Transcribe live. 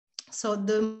So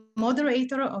the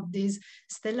moderator of this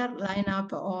stellar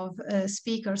lineup of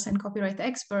speakers and copyright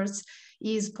experts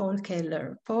is Paul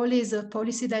Keller. Paul is a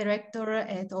policy director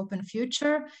at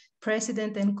OpenFuture,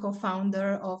 president and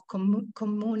co-founder of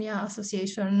Communia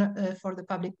Association for the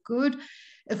Public Good,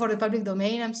 for the Public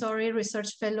Domain,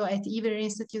 research fellow at Iver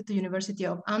Institute, the University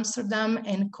of Amsterdam,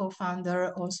 and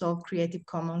co-founder also of Creative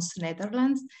Commons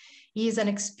Netherlands. He is an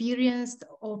experienced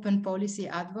open policy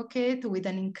advocate with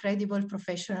an incredible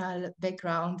professional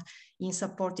background in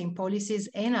supporting policies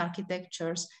and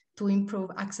architectures to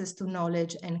improve access to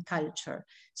knowledge and culture.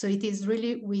 So it is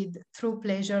really with true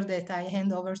pleasure that I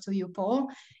hand over to you, Paul,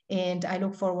 and I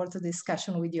look forward to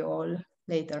discussion with you all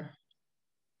later.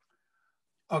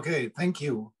 Okay, thank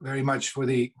you very much for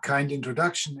the kind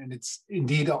introduction, and it's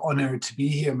indeed an honor to be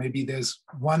here. Maybe there's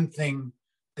one thing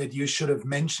that you should have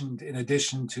mentioned in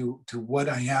addition to what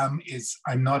I am is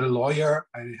I'm not a lawyer.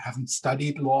 I haven't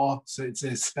studied law, so it's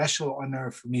a special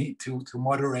honor for me to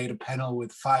moderate a panel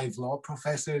with 5 law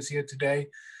professors here today.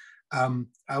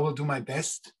 I will do my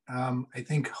best. I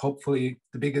think hopefully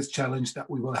the biggest challenge that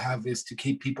we will have is to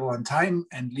keep people on time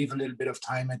and leave a little bit of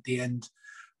time at the end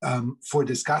for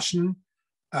discussion.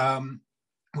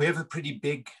 We have a pretty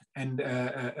big and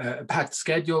packed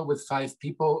schedule with 5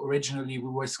 people. Originally, we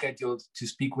were scheduled to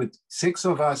speak with 6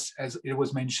 of us, as it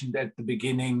was mentioned at the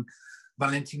beginning.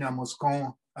 Valentina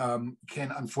Moscon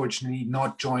can unfortunately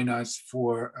not join us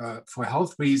for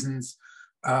health reasons.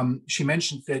 She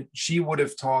mentioned that she would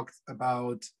have talked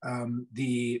about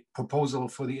the proposal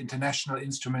for the International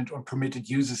Instrument on Permitted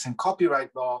Uses in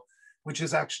Copyright Law, which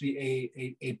is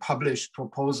actually a published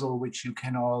proposal, which you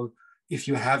can all, if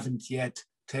you haven't yet,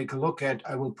 take a look at.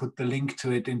 I will put the link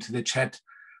to it into the chat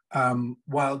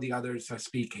while the others are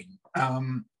speaking.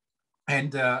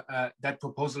 That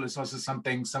proposal is also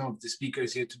something some of the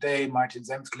speakers here today, Martin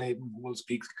Senftleben, who will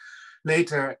speak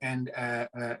later, and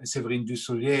Séverine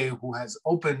Dussolier, who has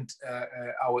opened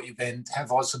our event,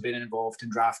 have also been involved in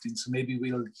drafting. So maybe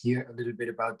we'll hear a little bit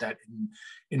about that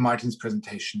in Martin's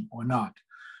presentation or not.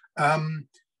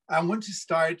 I want to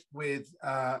start with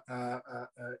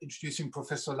introducing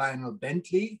Professor Lionel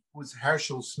Bentley, who's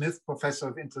Herchel Smith Professor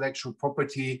of Intellectual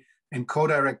Property and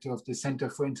co-director of the Center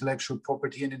for Intellectual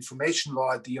Property and Information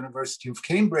Law at the University of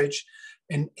Cambridge.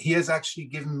 And he has actually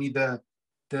given me the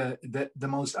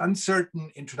most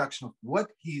uncertain introduction of what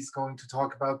he's going to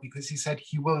talk about, because he said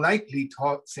he will likely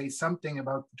say something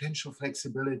about potential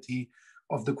flexibility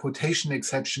of the quotation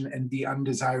exception and the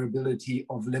undesirability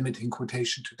of limiting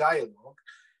quotation to dialogue.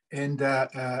 And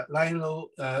Lionel,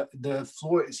 the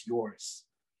floor is yours.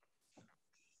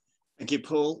 Thank you,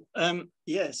 Paul.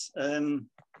 Yes, I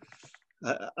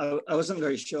wasn't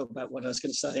very sure about what I was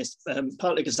going to say,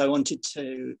 partly because I wanted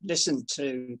to listen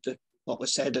to what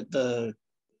was said at the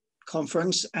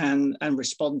conference and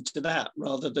respond to that,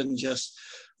 rather than just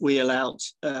wheel out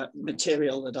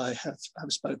material that I have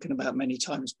spoken about many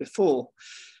times before.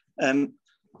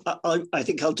 I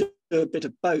think I'll do a bit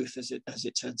of both, as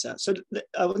it turns out. So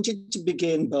I wanted to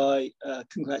begin by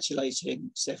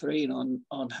congratulating Séverine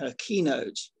on her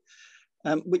keynote,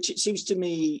 which it seems to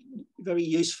me very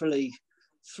usefully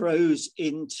throws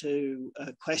into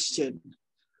a question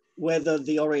whether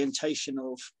the orientation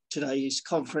of today's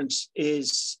conference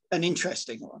is an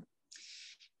interesting one.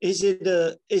 Is it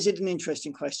an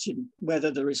interesting question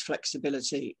whether there is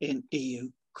flexibility in EU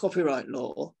copyright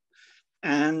law,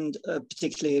 and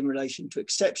particularly in relation to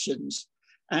exceptions?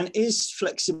 And is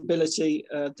flexibility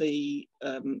the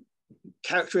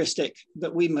characteristic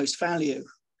that we most value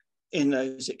in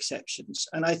those exceptions?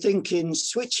 And I think in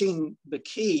switching the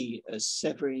key, as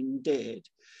Séverine did,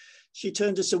 she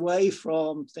turned us away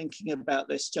from thinking about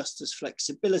this just as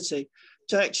flexibility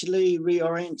to actually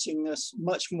reorienting us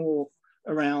much more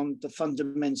around the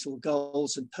fundamental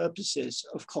goals and purposes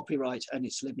of copyright and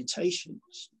its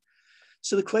limitations.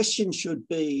 So the question should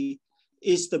be,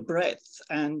 is the breadth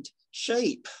and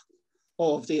shape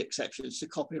of the exceptions to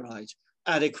copyright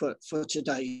adequate for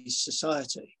today's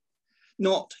society?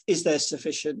 Not, is there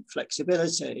sufficient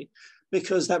flexibility?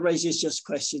 Because that raises just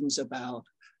questions about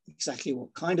exactly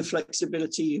what kind of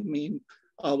flexibility you mean.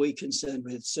 Are we concerned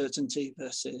with certainty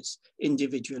versus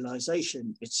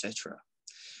individualization, etc.?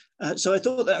 So I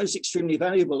thought that was extremely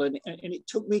valuable, and it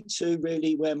took me to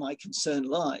really where my concern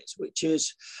lies, which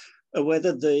is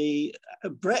whether the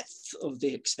breadth of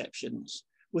the exceptions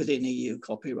within EU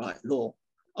copyright law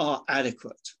are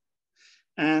adequate.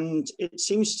 And it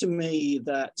seems to me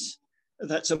that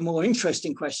that's a more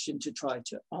interesting question to try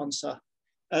to answer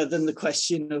than the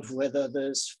question of whether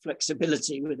there's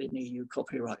flexibility within EU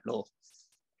copyright law.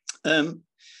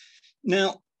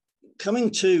 Now,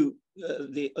 coming to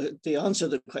the answer to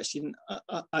the question,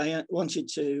 I wanted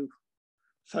to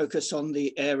focus on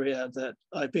the area that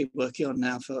I've been working on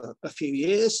now for a few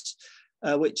years,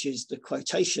 which is the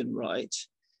quotation right,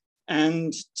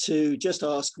 and to just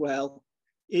ask, well,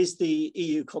 is the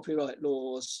EU copyright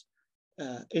law's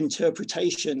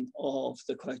interpretation of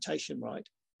the quotation right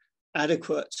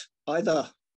adequate either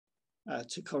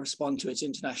to correspond to its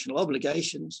international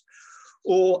obligations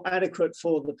or adequate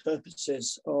for the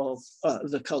purposes of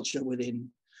the culture within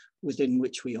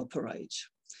which we operate?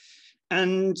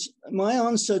 And my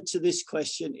answer to this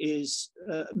question is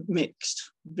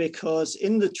mixed, because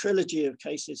in the trilogy of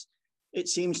cases, it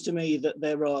seems to me that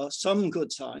there are some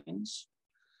good signs,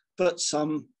 but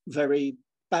some very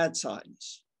bad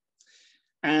signs.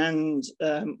 And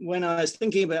when I was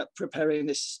thinking about preparing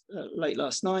this late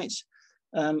last night,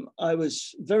 I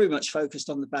was very much focused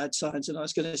on the bad signs, and I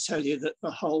was going to tell you that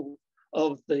the whole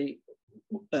of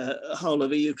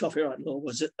EU copyright law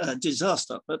was a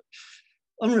disaster. But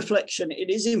on reflection, it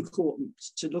is important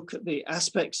to look at the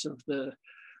aspects of the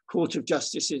Court of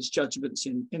Justice's judgments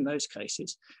in those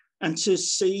cases, and to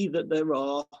see that there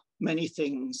are many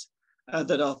things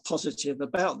that are positive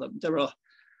about them. There are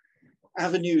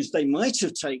avenues they might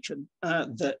have taken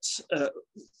that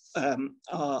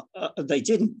they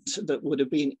didn't, that would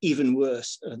have been even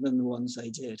worse than the ones they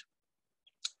did.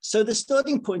 So the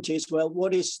starting point is, well,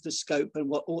 what is the scope and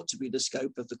what ought to be the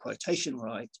scope of the quotation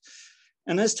right?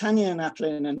 And as Tanya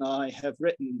Naplin and I have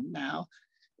written now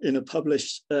in a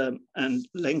published and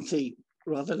lengthy,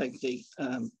 rather lengthy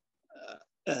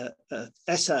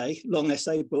essay, long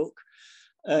essay book,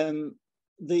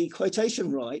 the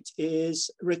quotation right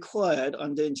is required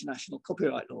under international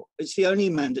copyright law. It's the only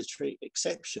mandatory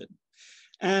exception.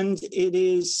 And it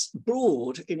is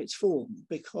broad in its form,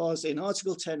 because in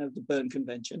Article 10 of the Berne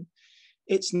Convention,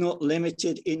 it's not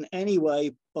limited in any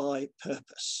way by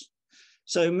purpose.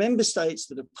 So member states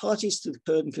that are parties to the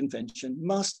Berne Convention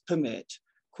must permit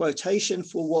quotation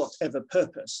for whatever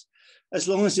purpose, as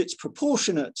long as it's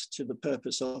proportionate to the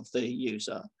purpose of the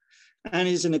user and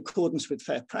is in accordance with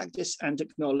fair practice and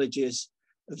acknowledges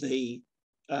the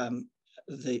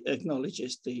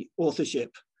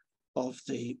authorship of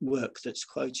the work that's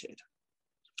quoted.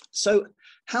 So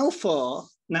how far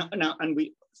now, and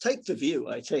we take the view,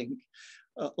 I think,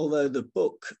 although the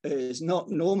book is not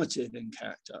normative in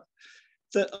character,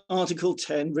 that Article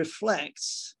 10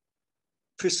 reflects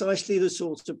precisely the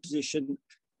sort of position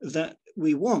that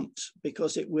we want,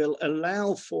 because it will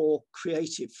allow for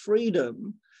creative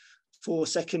freedom for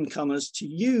second comers to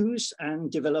use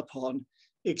and develop on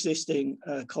existing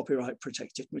copyright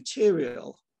protected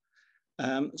material,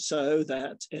 so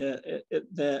that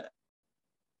their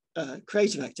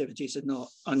creative activities are not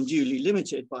unduly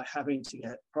limited by having to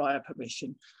get prior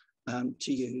permission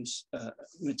to use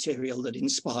material that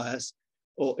inspires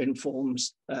or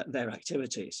informs their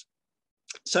activities.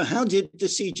 So how did the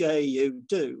CJEU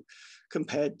do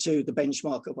compared to the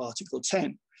benchmark of Article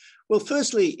 10? Well,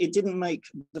 firstly, it didn't make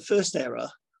the first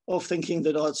error of thinking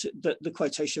that the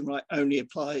quotation right only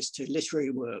applies to literary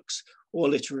works or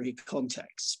literary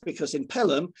contexts, because in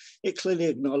Pelham, it clearly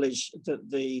acknowledged that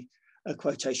the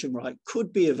quotation right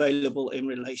could be available in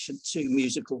relation to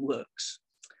musical works.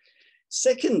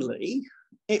 Secondly,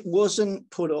 it wasn't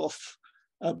put off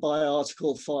by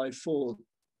Article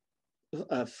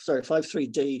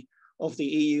 53D of the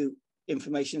EU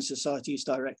Information Society's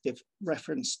directive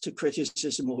reference to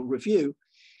criticism or review,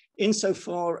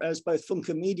 insofar as both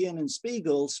Funke Medien and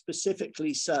Spiegel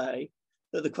specifically say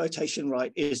that the quotation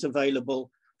right is available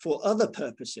for other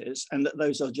purposes and that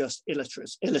those are just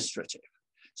illustrative.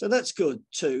 So that's good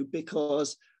too,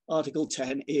 because Article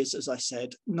 10 is, as I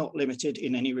said, not limited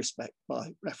in any respect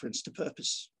by reference to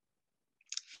purpose.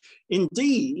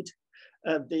 Indeed,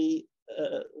 the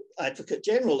Advocate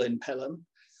General in Pelham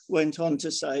went on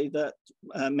to say that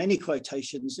many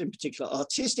quotations, in particular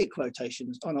artistic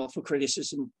quotations, are not for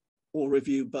criticism or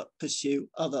review, but pursue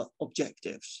other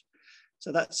objectives.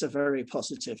 So that's a very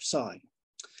positive sign.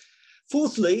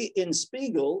 Fourthly, in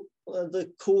Spiegel, the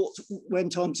court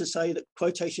went on to say that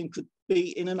quotation could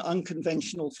be in an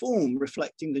unconventional form,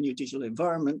 reflecting the new digital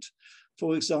environment,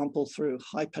 for example, through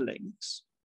hyperlinks.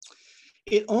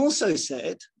 It also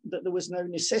said that there was no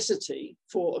necessity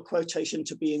for a quotation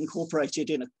to be incorporated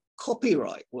in a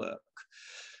copyright work.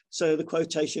 So the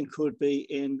quotation could be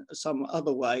in some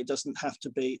other way, it doesn't have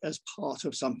to be as part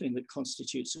of something that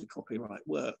constitutes a copyright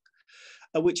work,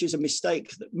 which is a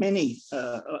mistake that many,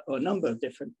 or a number of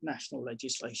different national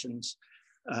legislations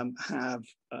have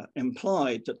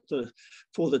implied, that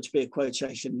for there to be a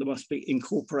quotation, there must be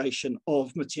incorporation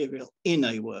of material in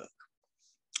a work.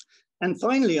 And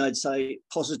finally, I'd say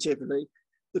positively,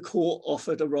 the court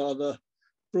offered a rather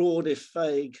broad, if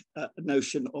vague,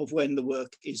 notion of when the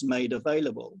work is made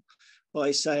available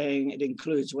by saying it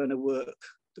includes when the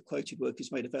quoted work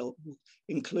is made available,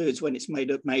 includes when it's made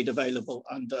available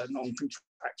under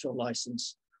non-contractual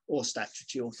license or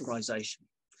statutory authorization.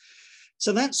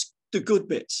 So that's the good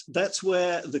bits. That's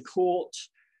where the court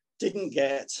didn't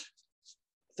get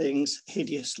things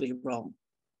hideously wrong.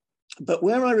 But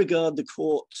where I regard the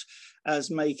court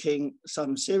as making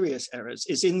some serious errors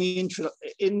is in the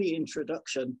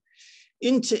introduction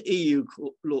into EU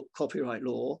copyright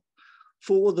law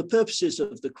for the purposes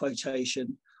of the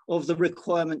quotation of the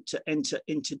requirement to enter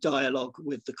into dialogue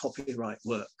with the copyright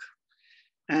work.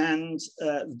 And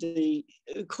the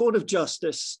Court of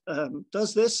Justice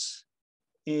does this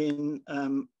in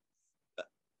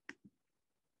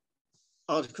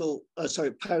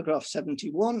paragraph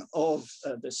 71 of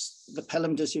the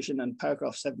Pelham decision and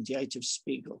paragraph 78 of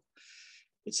Spiegel.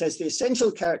 It says the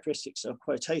essential characteristics of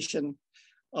quotation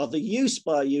are the use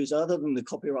by a user other than the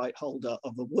copyright holder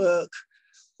of a work,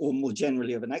 or more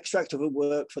generally of an extract of a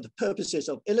work, for the purposes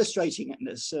of illustrating an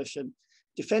assertion,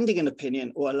 defending an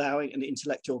opinion, or allowing an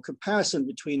intellectual comparison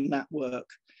between that work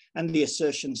and the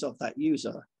assertions of that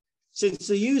user. Since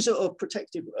the user of a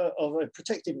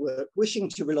protected work wishing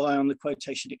to rely on the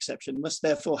quotation exception must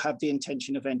therefore have the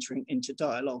intention of entering into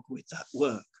dialogue with that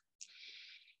work.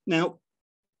 Now,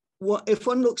 if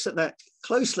one looks at that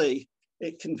closely,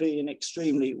 it can be an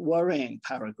extremely worrying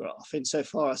paragraph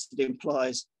insofar as it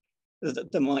implies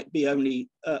that there might be only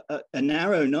a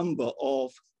narrow number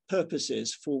of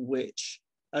purposes for which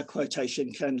a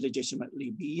quotation can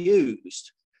legitimately be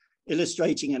used: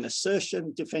 illustrating an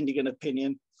assertion, defending an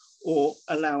opinion, or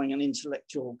allowing an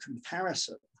intellectual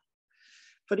comparison.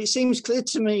 But it seems clear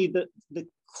to me that the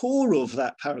core of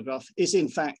that paragraph is in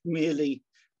fact merely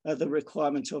the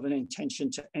requirement of an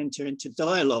intention to enter into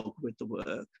dialogue with the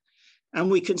work. And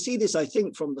we can see this, I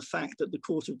think, from the fact that the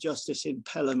Court of Justice in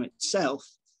Pelham itself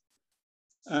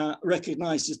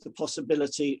recognizes the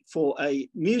possibility for a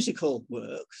musical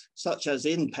work, such as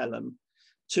in Pelham,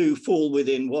 to fall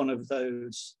within one of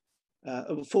those,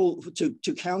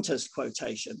 to count as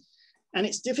quotation. And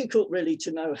it's difficult really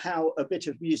to know how a bit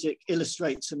of music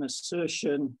illustrates an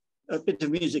assertion, a bit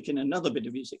of music in another bit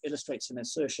of music illustrates an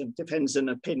assertion, defends an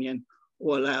opinion,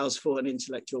 or allows for an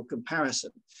intellectual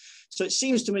comparison. So it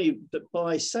seems to me that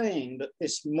by saying that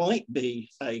this might be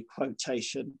a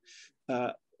quotation,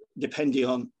 depending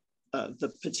on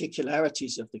the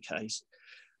particularities of the case,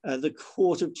 the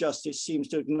Court of Justice seems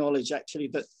to acknowledge actually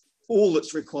that all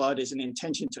that's required is an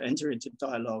intention to enter into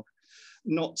dialogue,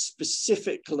 not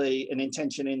specifically an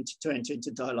intention to enter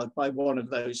into dialogue by one of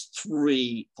those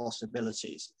three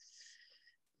possibilities.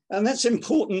 And that's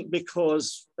important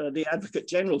because the Advocate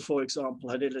General, for example,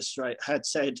 had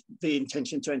said the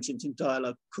intention to enter into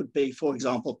dialogue could be, for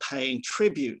example, paying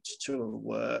tribute to a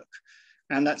work.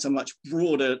 And that's a much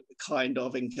broader kind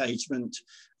of engagement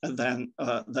than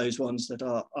those ones that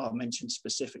are mentioned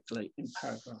specifically in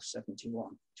paragraph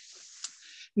 71.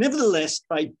 Nevertheless,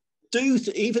 I do,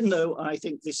 even though I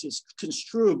think this is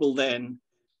construable then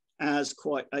as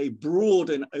quite a broad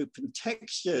and open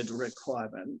textured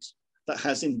requirement that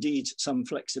has indeed some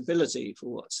flexibility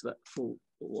for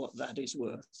what that is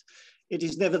worth, it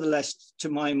is nevertheless, to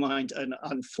my mind, an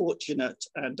unfortunate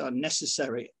and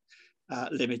unnecessary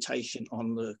limitation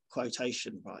on the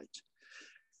quotation right.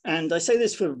 And I say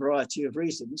this for a variety of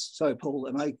reasons. So, Paul,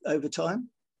 am I over time?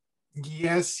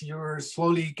 Yes, you're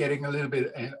slowly getting a little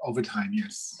bit over time,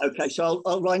 yes. Okay, so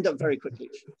I'll wind up very quickly.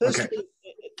 Firstly, okay.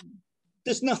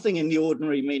 There's nothing in the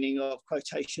ordinary meaning of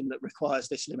quotation that requires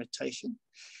this limitation.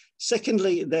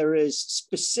 Secondly, there is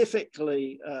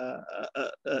specifically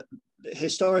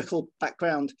historical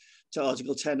background to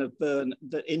Article 10 of Berne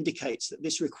that indicates that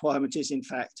this requirement is in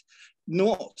fact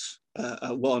not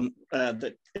one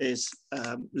that is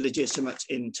legitimate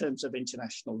in terms of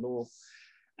international law.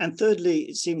 And thirdly,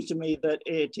 it seems to me that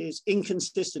it is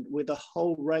inconsistent with a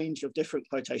whole range of different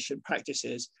quotation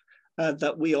practices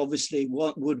that we obviously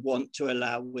would want to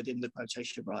allow within the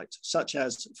quotation right, such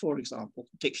as, for example,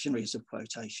 dictionaries of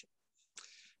quotation.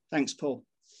 Thanks, Paul.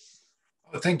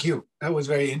 Well, thank you. That was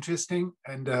very interesting.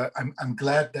 And I'm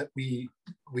glad that we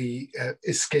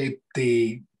escaped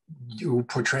you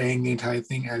portraying the entire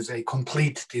thing as a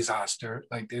complete disaster.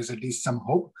 Like there's at least some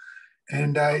hope.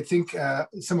 And I think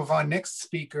some of our next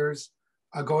speakers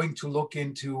are going to look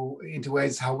into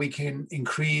ways how we can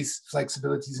increase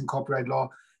flexibilities in copyright law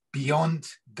beyond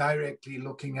directly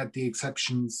looking at the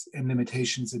exceptions and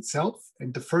limitations itself.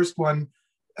 And the first one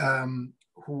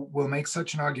who will make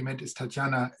such an argument is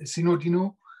Tatiana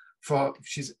Synodinou,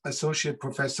 She's Associate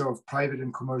Professor of Private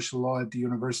and Commercial Law at the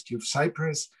University of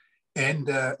Cyprus. And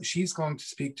she's going to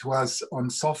speak to us on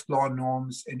soft law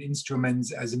norms and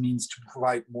instruments as a means to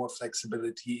provide more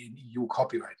flexibility in EU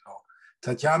copyright law.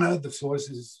 Tatiana, the floor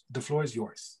is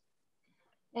yours.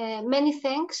 Many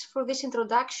thanks for this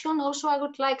introduction. Also, I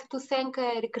would like to thank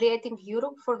Recreating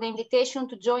Europe for the invitation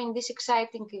to join this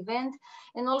exciting event,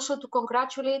 and also to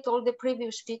congratulate all the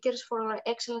previous speakers for their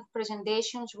excellent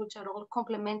presentations, which are all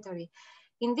complementary.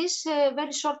 In this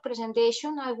very short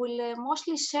presentation, I will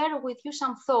mostly share with you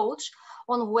some thoughts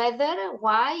on whether,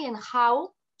 why, and how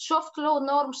soft law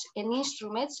norms and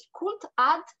instruments could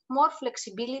add more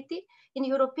flexibility in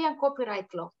European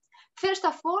copyright law. First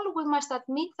of all, we must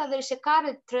admit that there is a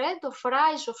current trend of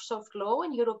rise of soft law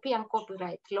in European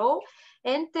copyright law.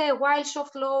 And while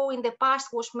soft law in the past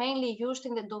was mainly used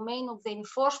in the domain of the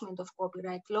enforcement of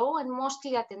copyright law and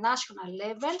mostly at the national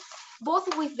level,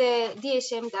 both with the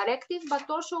DSM directive, but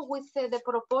also with the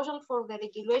proposal for the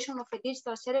regulation of a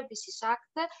Digital Services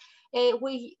Act,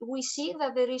 we see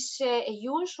that there is a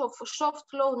use of soft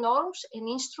law norms and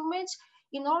instruments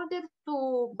in order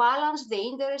to balance the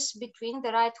interests between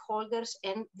the right holders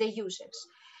and the users.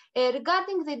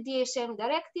 Regarding the DSM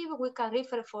directive, we can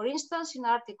refer, for instance, in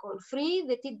Article 3,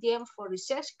 the TDM for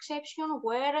research exception,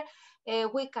 where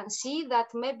we can see that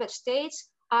member states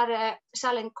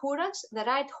shall encourage the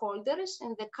right holders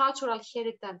and the cultural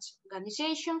heritage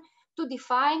organization to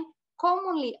define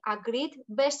commonly agreed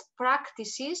best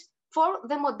practices for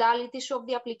the modalities of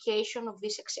the application of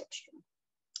this exception.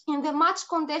 In the much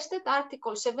contested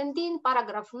Article 17,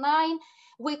 paragraph 9,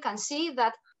 we can see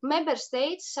that member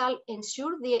states shall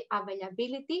ensure the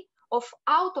availability of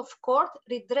out-of-court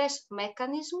redress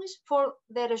mechanisms for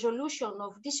the resolution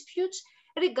of disputes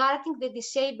regarding the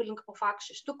disabling of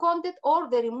access to content or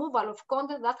the removal of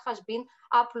content that has been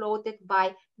uploaded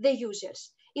by the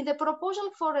users. In the proposal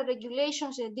for a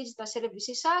regulations in the Digital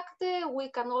Services Act, we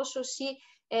can also see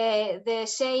the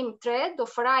same trend of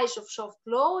rise of soft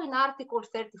law. In Article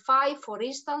 35, for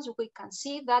instance, we can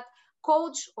see that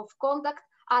codes of conduct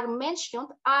are mentioned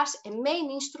as a main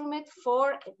instrument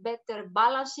for a better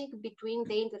balancing between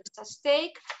the interests at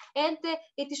stake. And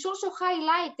it is also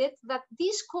highlighted that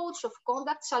these codes of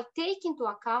conduct shall take into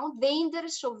account the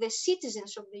interests of the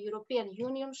citizens of the European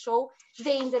Union, so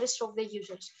the interests of the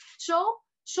users. So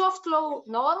soft law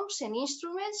norms and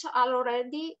instruments are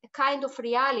already a kind of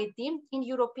reality in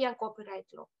European copyright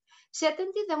law.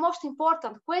 Certainly, the most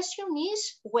important question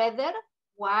is whether,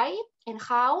 why, and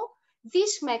how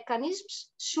these mechanisms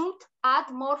should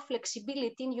add more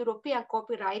flexibility in European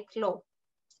copyright law.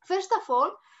 First of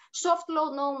all, soft law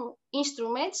norm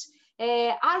instruments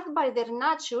are by their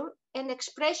nature an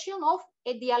expression of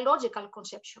a dialogical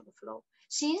conception of law,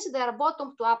 since they are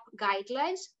bottom-up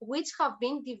guidelines which have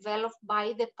been developed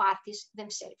by the parties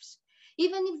themselves.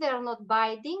 Even if they are not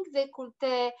binding, they could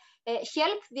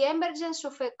help the emergence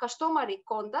of a customary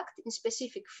conduct in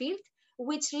specific field,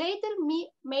 which later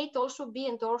may also be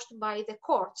endorsed by the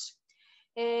courts.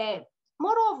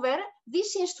 Moreover,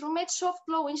 these instruments, soft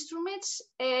law instruments,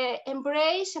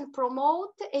 embrace and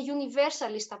promote a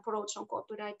universalist approach on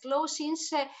copyright law,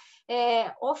 since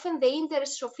often the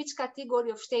interests of each category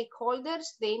of stakeholders,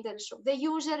 the interests of the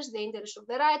users, the interests of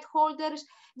the right holders,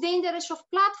 the interests of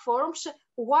platforms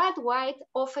worldwide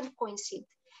often coincide.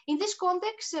 In this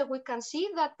context, we can see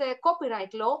that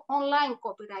copyright law, online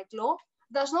copyright law,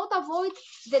 does not avoid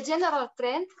the general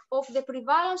trend of the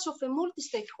prevalence of a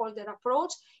multi-stakeholder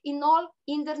approach in all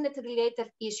internet-related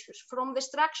issues, from the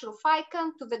structure of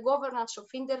ICANN to the governance of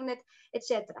internet,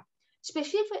 etc.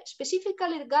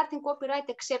 Specifically regarding copyright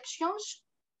exceptions,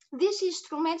 these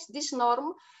instruments, this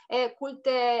norm, could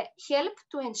help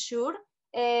to ensure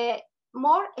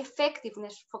more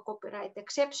effectiveness for copyright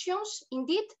exceptions.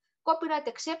 Indeed, copyright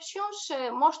exceptions,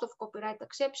 most of copyright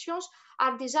exceptions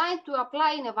are designed to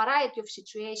apply in a variety of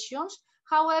situations.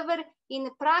 However,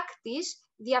 in practice,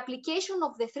 the application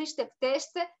of the three-step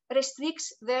test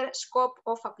restricts their scope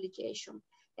of application.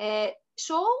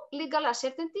 So legal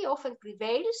uncertainty often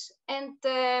prevails, and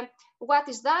what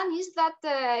is done is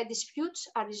that disputes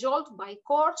are resolved by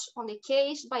courts on a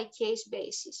case-by-case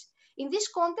basis. In this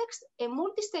context, a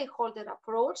multi-stakeholder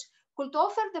approach could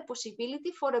offer the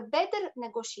possibility for a better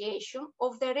negotiation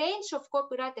of the range of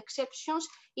copyright exceptions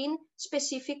in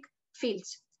specific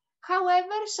fields.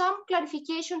 However, some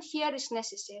clarification here is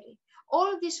necessary.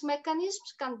 All these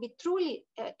mechanisms can be truly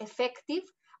effective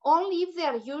only if they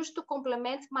are used to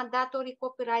complement mandatory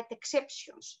copyright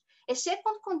exceptions. A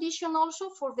second condition also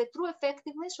for the true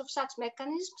effectiveness of such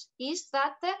mechanisms is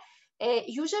that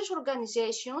users'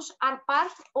 organizations are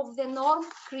part of the norm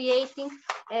creating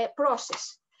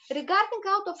process. Regarding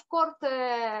out-of-court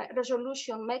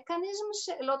resolution mechanisms,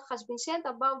 a lot has been said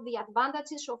about the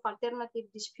advantages of alternative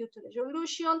dispute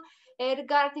resolution,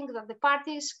 regarding that the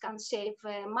parties can save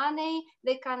money,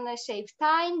 they can save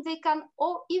time, they can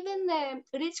even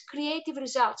reach creative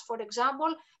results. For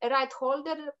example, a right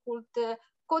holder could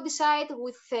co-decide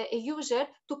with a user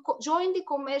to jointly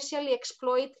commercially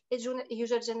exploit a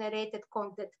user-generated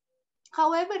content.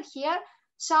 However, here,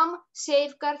 some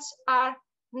safeguards are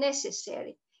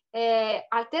necessary.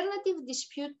 Alternative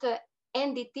dispute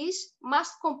entities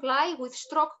must comply with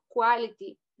strong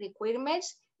quality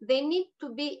requirements. They need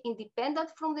to be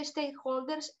independent from the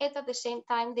stakeholders, and at the same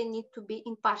time, they need to be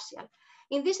impartial.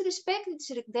 In this respect,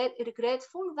 it's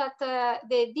regretful that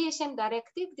the DSM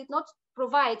directive did not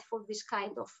provide for this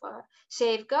kind of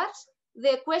safeguards.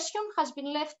 The question has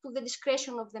been left to the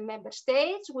discretion of the member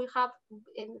states.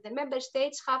 The member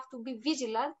states have to be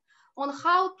vigilant on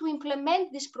how to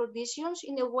implement these provisions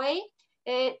in a way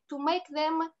to make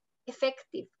them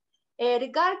effective.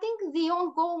 Regarding the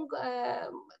ongoing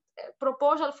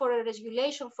proposal for a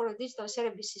regulation for a Digital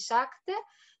Services Act,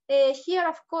 here,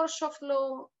 of course, soft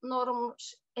law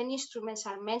norms and instruments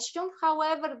are mentioned.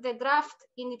 However, the draft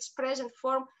in its present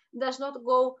form does not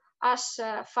go as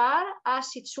far as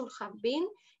it should have been.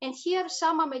 And here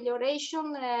some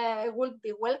amelioration would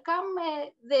be welcome.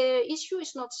 The issue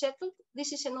is not settled.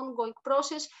 This is an ongoing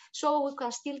process, so we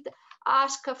can still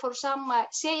ask for some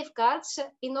safeguards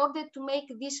in order to make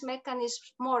these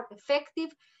mechanisms more effective,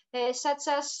 such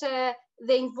as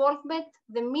the involvement,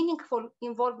 the meaningful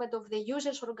involvement of the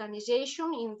users'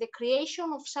 organization in the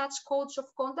creation of such codes of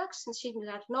conduct and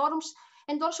similar norms,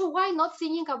 and also why not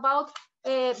thinking about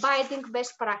binding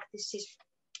best practices.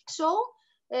 So,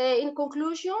 in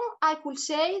conclusion, I could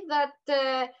say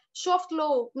that soft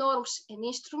law norms and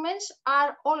instruments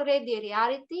are already a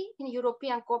reality in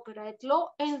European copyright law,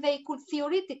 and they could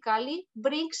theoretically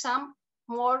bring some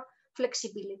more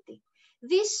flexibility.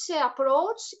 This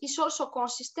approach is also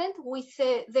consistent with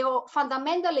the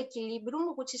fundamental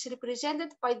equilibrium, which is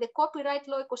represented by the copyright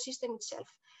law ecosystem itself.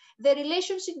 The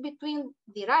relationship between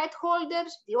the right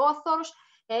holders, the authors,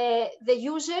 the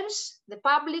users, the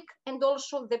public, and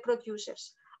also the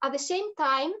producers. At the same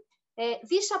time,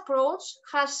 this approach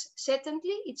has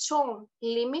certainly its own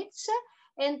limits,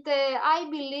 and I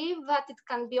believe that it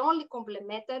can be only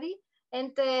complementary,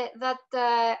 and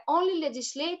that only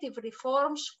legislative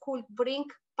reforms could bring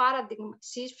paradigm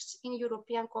shifts in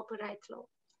European copyright law.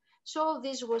 So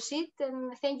this was it,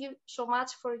 and thank you so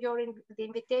much for the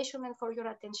invitation and for your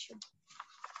attention.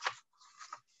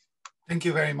 Thank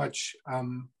you very much.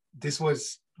 This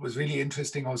was really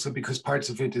interesting also because parts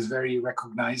of it is very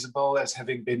recognizable as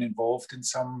having been involved in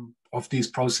some of these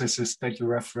processes that you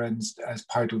referenced as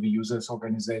part of a users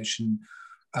organization.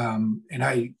 And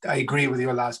I agree with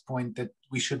your last point that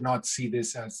we should not see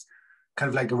this as kind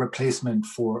of like a replacement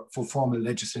for formal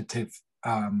legislative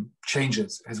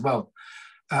changes as well.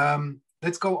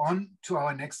 Let's go on to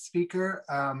our next speaker,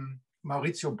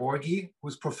 Maurizio Borghi,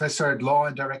 who's professor at law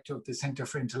and director of the Center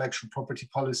for Intellectual Property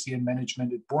Policy and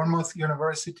Management at Bournemouth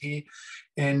University.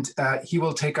 And he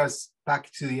will take us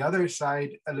back to the other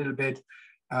side a little bit.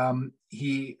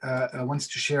 He wants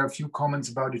to share a few comments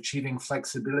about achieving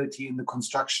flexibility in the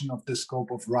construction of the scope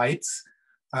of rights,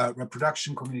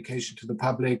 reproduction, communication to the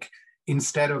public,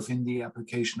 instead of in the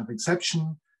application of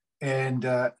exception. And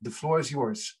the floor is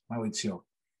yours, Maurizio.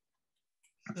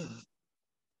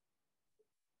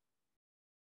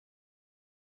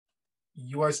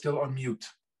 You are still on mute.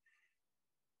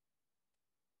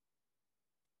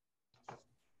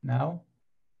 Now?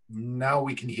 Now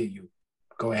we can hear you.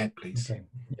 Go ahead, please. Okay.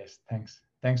 Yes, thanks.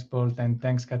 Thanks, Paul, and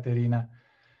thanks, Caterina,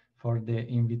 for the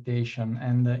invitation.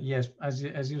 And yes,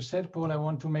 as you said, Paul, I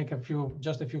want to make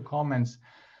just a few comments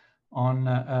on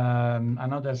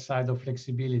another side of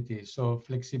flexibility. So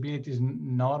flexibility is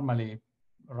normally,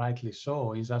 rightly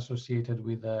so, is associated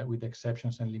with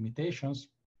exceptions and limitations.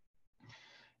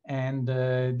 And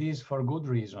these for good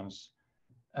reasons.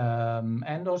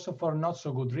 And also for not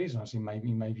so good reasons, in my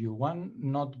view. One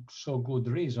not so good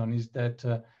reason is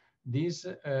that this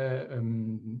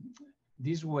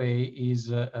way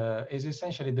is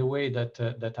essentially the way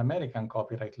that American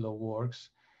copyright law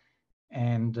works,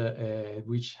 and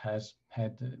which has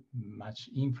had much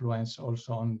influence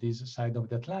also on this side of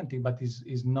the Atlantic, but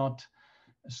is not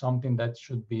something that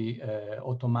should be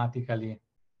automatically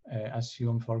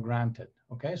assumed for granted.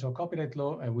 Okay, so copyright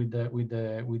law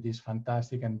with this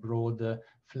fantastic and broad,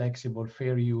 flexible,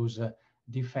 fair use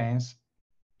defense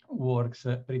works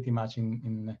pretty much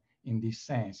in this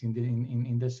sense,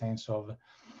 in the sense of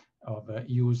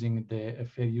using the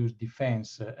fair use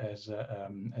defense as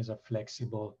a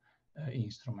flexible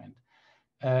instrument.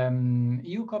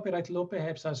 EU copyright law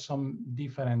perhaps has some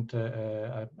different,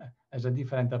 has a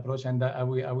different approach, and I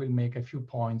will make a few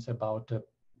points about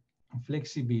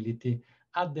flexibility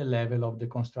at the level of the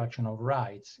construction of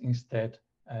rights instead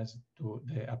as to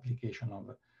the application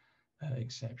of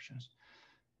exceptions.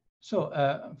 So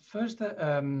first,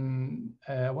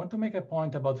 I want to make a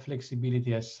point about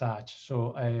flexibility as such.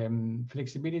 So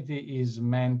flexibility is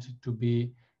meant to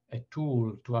be a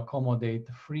tool to accommodate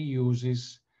free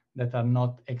uses that are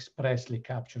not expressly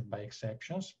captured by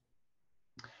exceptions.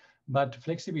 But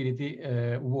flexibility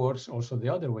works also the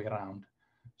other way around.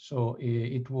 So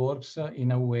it works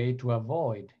in a way to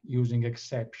avoid using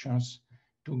exceptions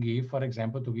to give, for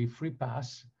example, to give free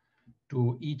pass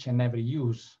to each and every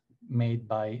use made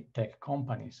by tech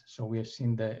companies. So we have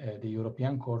seen the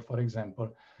European Court, for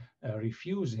example,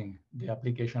 refusing the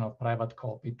application of private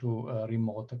copy to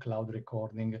remote cloud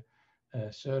recording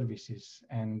services.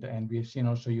 And we have seen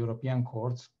also European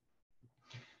courts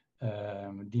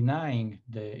denying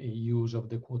the use of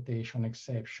the quotation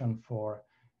exception for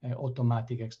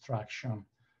automatic extraction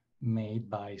made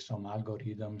by some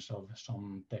algorithms of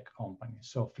some tech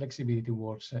companies. So flexibility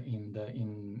works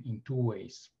in two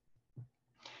ways.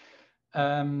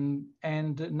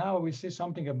 And now we say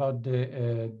something about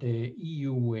the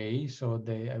EU way. So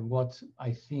what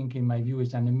I think, in my view,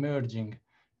 is an emerging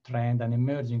trend, an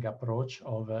emerging approach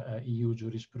of EU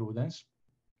jurisprudence.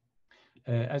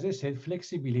 As I said,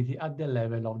 flexibility at the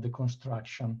level of the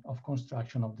construction of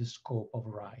the scope of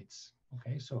rights.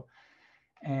 Okay, so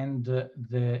and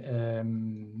there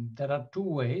are two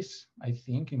ways, I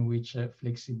think, in which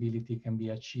flexibility can be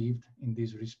achieved in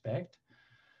this respect.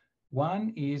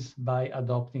 One is by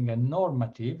adopting a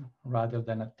normative rather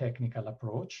than a technical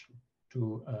approach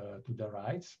to the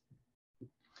rights.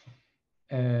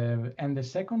 And the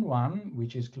second one,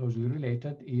 which is closely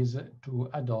related, is to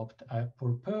adopt a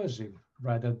purposive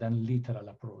rather than literal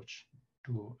approach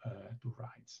to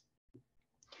rights.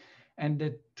 And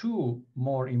the two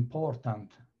more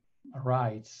important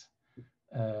rights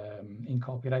in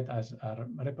copyright are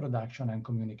reproduction and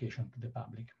communication to the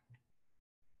public.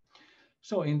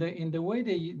 So in the way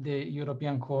the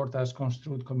European Court has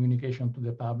construed communication to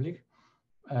the public,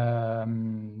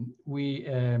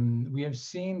 we have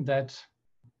seen that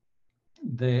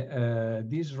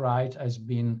this right has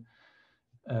been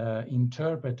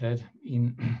interpreted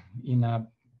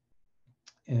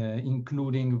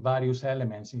including various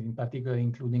elements, in particular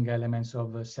including elements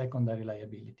of secondary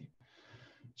liability.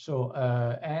 So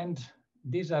and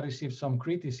these have received some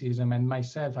criticism, and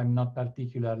myself, I'm not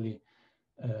particularly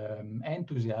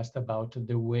enthusiastic about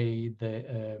the way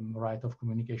the right of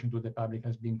communication to the public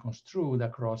has been construed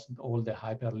across all the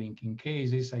hyperlinking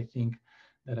cases. I think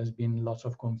there has been lots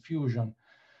of confusion.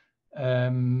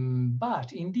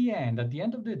 But in the end, at the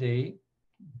end of the day,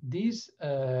 this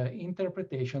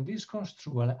interpretation, this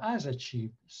construal has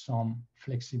achieved some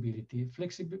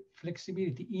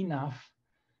flexibility enough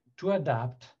to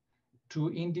adapt to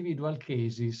individual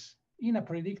cases in a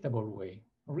predictable way,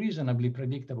 reasonably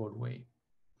predictable way.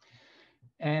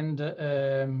 And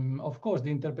of course,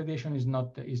 the interpretation is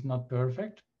not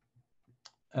perfect.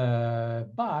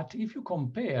 But if you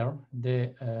compare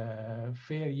the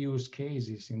fair use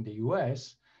cases in the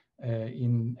US,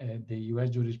 the US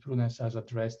jurisprudence has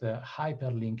addressed the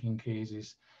hyperlinking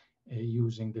cases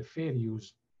using the fair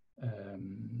use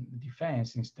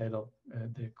defense instead of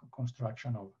the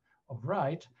construction of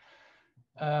right.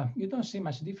 You don't see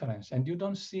much difference, and you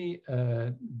don't see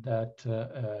that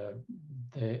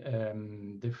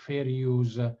the fair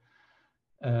use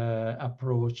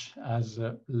approach has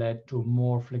led to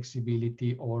more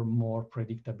flexibility or more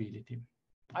predictability.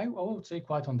 I would say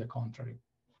quite on the contrary.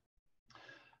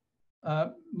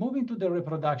 Moving to the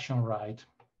reproduction right.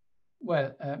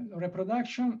 Well,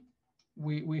 reproduction,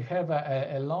 we have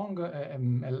a long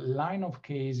line of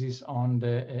cases on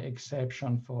the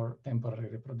exception for temporary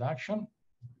reproduction,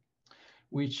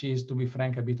 which is, to be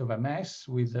frank, a bit of a mess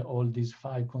with all these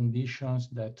 5 conditions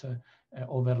that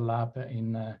overlap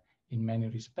in many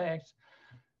respects.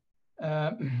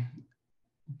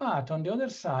 But on the other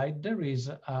side, there is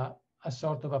a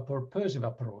sort of a purposive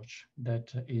approach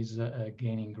that is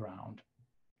gaining ground.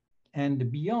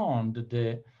 And beyond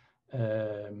the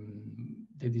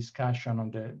discussion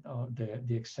on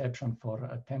the exception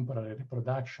for temporary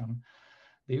reproduction,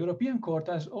 the European Court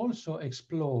has also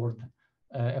explored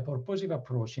a purposive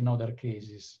approach in other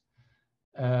cases.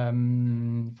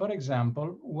 For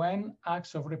example, when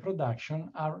acts of reproduction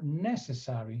are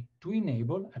necessary to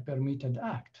enable a permitted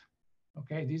act.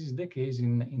 Okay, this is the case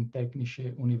in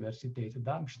Technische Universität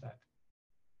Darmstadt.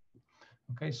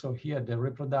 Okay, so here the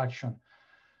reproduction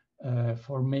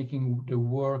for making the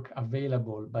work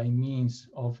available by means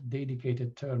of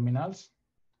dedicated terminals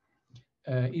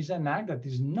is an act that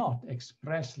is not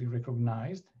expressly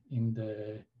recognized in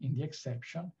the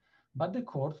exception, but the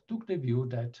court took the view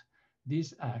that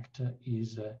this act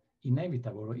is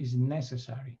inevitable or is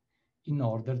necessary in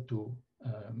order to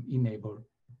enable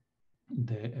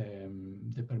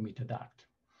the permitted act.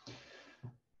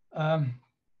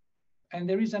 And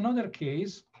there is another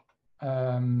case,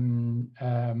 a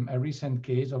recent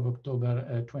case of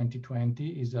October 2020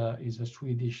 is a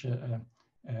Swedish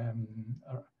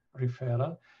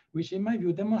referral, which in my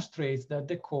view demonstrates that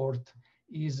the court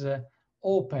is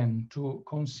open to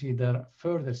consider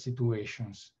further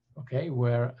situations, okay,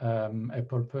 where a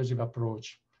purposive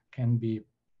approach can be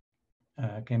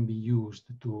used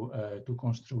to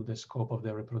construe the scope of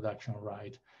the reproduction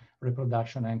right,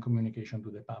 reproduction and communication to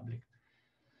the public.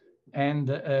 And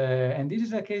this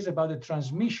is a case about the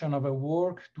transmission of a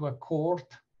work to a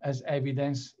court as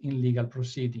evidence in legal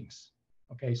proceedings.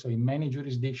 Okay, so in many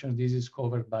jurisdictions, this is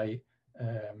covered by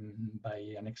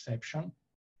an exception.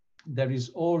 There is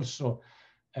also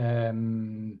a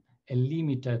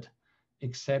limited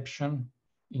exception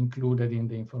included in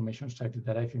the information cited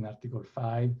directly in Article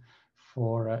 5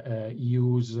 for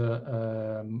use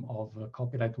of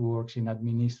copyright works in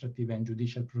administrative and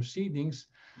judicial proceedings.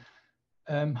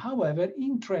 However,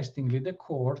 interestingly, the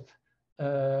court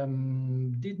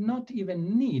did not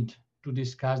even need to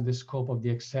discuss the scope of the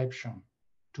exception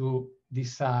to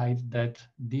decide that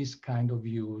this kind of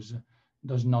use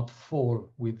does not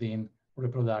fall within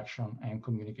reproduction and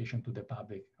communication to the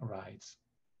public rights.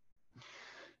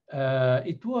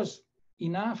 It was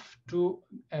enough to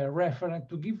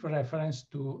give reference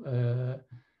to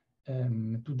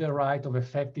the right of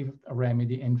effective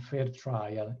remedy and fair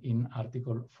trial in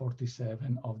Article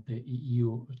 47 of the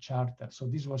EU Charter. So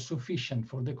this was sufficient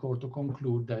for the court to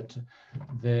conclude that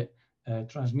the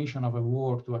transmission of a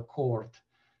work to a court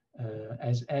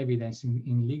as evidence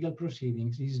in legal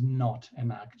proceedings is not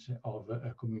an act of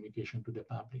communication to the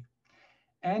public.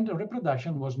 And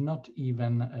reproduction was not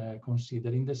even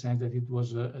considered in the sense that it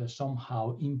was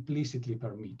somehow implicitly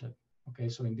permitted. Okay,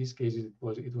 so in this case, it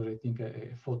was I think,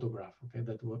 a photograph, okay,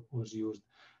 that was used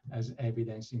as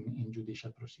evidence in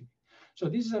judicial proceedings. So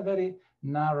this is a very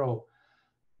narrow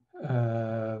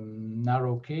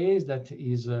case that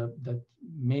is that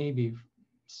maybe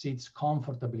sits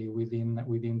comfortably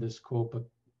within the scope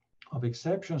of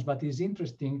exceptions, but is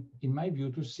interesting, in my view,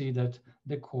 to see that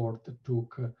the court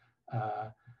took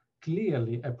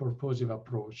clearly a purposive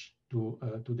approach to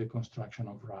the construction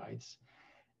of rights.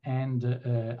 And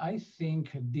I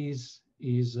think this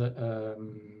is, a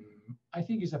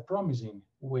promising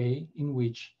way in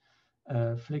which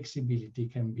flexibility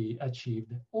can be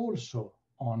achieved also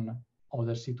on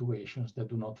other situations that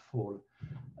do not fall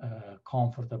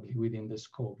comfortably within the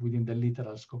scope, within the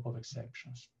literal scope of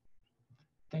exceptions.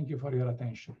 Thank you for your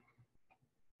attention.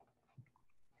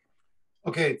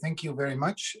 Okay, thank you very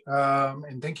much.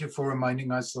 And thank you for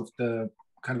reminding us of the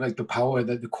kind of like the power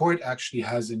that the court actually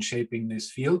has in shaping this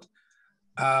field.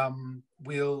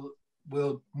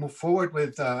 We'll move forward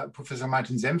with Professor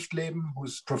Martin Senftleben,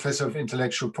 who's Professor of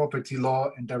Intellectual Property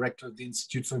Law and Director of the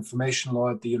Institute for Information Law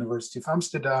at the University of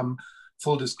Amsterdam.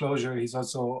 Full disclosure, he's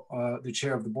also the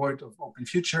chair of the board of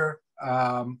OpenFuture.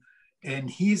 And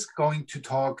he's going to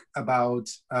talk about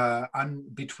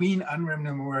between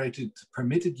unremunerated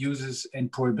permitted uses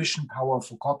and prohibition power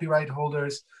for copyright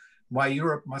holders, why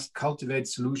Europe must cultivate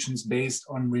solutions based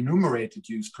on remunerated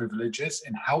use privileges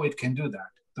and how it can do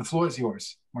that. The floor is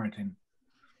yours, Martin.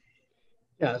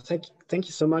 Yeah, thank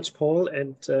you so much, Paul,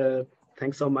 and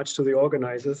thanks so much to the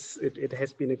organizers. It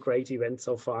has been a great event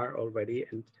so far already,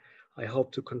 and I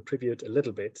hope to contribute a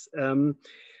little bit.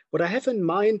 What I have in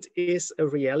mind is a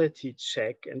reality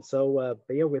check, and so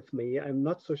bear with me. I'm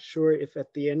not so sure if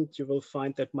at the end you will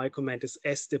find that my comment is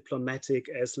as diplomatic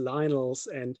as Lionel's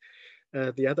and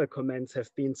the other comments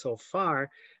have been so far,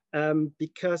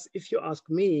 because if you ask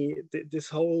me, this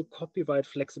whole copyright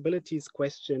flexibilities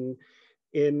question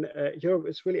in Europe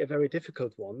is really a very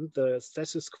difficult one. The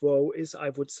status quo is, I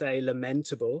would say,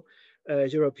 lamentable.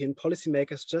 European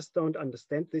policymakers just don't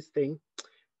understand this thing.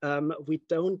 We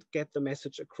don't get the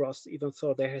message across, even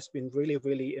though there has been really,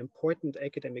 really important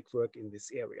academic work in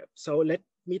this area. So let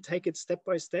me take it step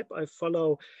by step. I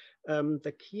follow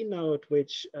the keynote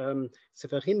which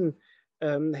Severin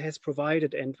has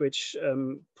provided and which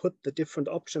put the different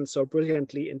options so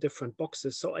brilliantly in different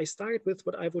boxes. So I start with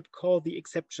what I would call the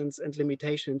exceptions and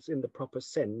limitations in the proper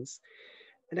sense.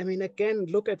 And I mean, again,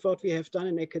 look at what we have done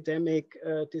in academic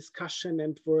discussion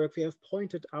and work. We have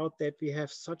pointed out that we have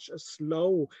such a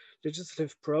slow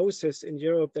legislative process in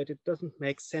Europe that it doesn't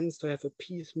make sense to have a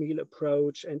piecemeal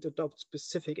approach and adopt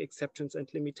specific exceptions and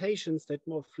limitations, that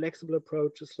more flexible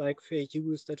approaches like fair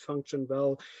use that function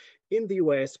well in the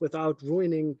US without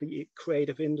ruining the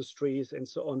creative industries and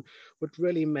so on would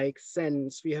really make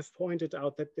sense. We have pointed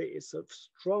out that there is a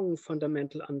strong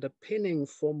fundamental underpinning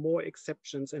for more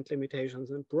exceptions and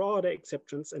limitations and broader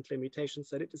exceptions and limitations,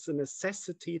 that it is a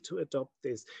necessity to adopt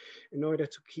this in order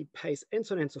to keep pace and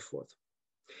so on and so forth.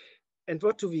 And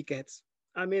what do we get?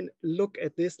 I mean, look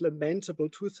at this lamentable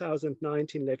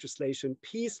 2019 legislation,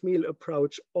 piecemeal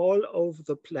approach all over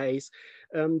the place.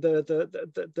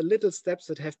 The little steps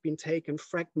that have been taken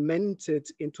fragmented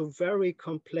into very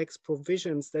complex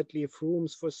provisions that leave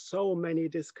rooms for so many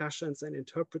discussions and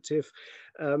interpretive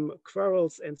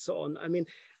quarrels and so on. I mean,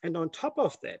 and on top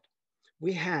of that,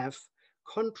 we have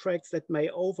contracts that may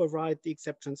override the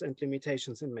exceptions and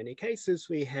limitations in many cases.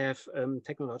 We have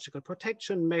technological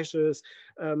protection measures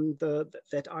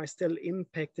that are still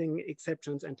impacting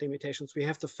exceptions and limitations. We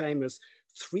have the famous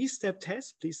three-step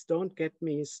test. Please don't get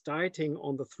me starting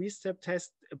on the three-step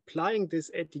test. Applying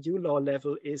this at the EU law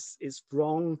level is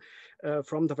wrong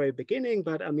from the very beginning,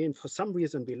 but I mean, for some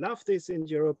reason, we love this in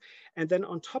Europe. And then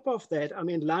on top of that, I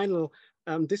mean, Lionel,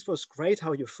 this was great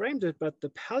how you framed it, but the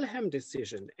Pelham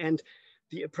decision and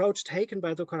the approach taken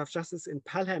by the Court of Justice in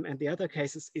Pelham and the other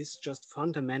cases is just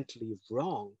fundamentally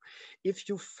wrong. If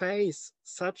you face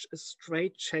such a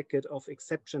straitjacket of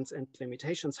exceptions and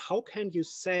limitations, how can you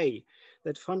say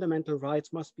that fundamental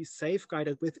rights must be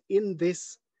safeguarded within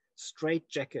this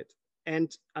straitjacket?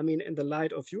 And I mean, in the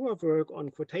light of your work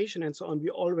on quotation and so on, we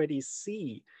already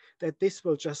see that this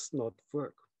will just not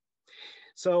work.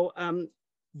 So,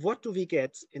 what do we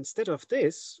get instead of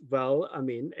this? Well, I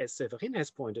mean, as Severin has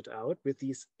pointed out, with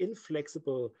these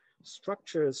inflexible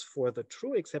structures for the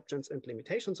true exceptions and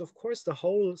limitations, of course, the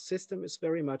whole system is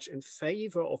very much in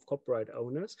favor of copyright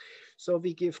owners. So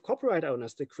we give copyright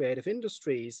owners, the creative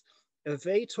industries, a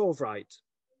veto right,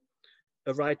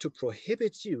 a right to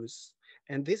prohibit use.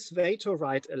 And this veto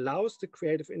right allows the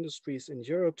creative industries in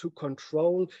Europe to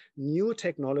control new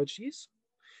technologies.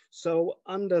 So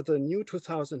under the new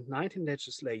 2019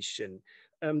 legislation,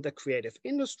 the creative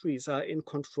industries are in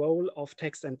control of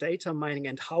text and data mining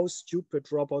and how stupid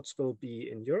robots will be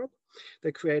in Europe.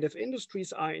 The creative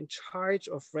industries are in charge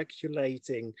of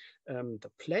regulating the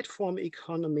platform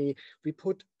economy. We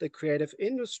put the creative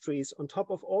industries on top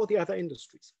of all the other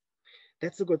industries.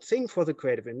 That's a good thing for the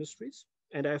creative industries.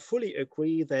 And I fully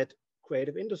agree that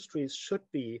creative industries should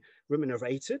be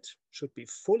remunerated, should be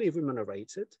fully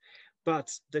remunerated.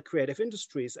 But the creative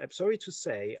industries, I'm sorry to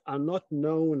say, are not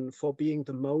known for being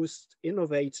the most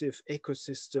innovative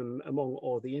ecosystem among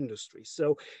all the industries.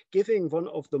 So giving one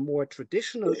of the more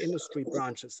traditional industry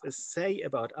branches a say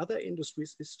about other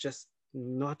industries is just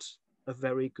not a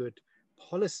very good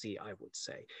policy, I would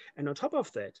say. And on top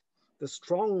of that, the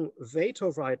strong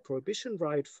veto right, prohibition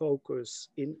right focus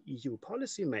in EU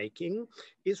policymaking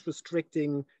is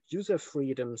restricting user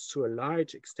freedoms to a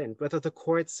large extent, whether the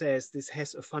court says this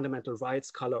has a fundamental rights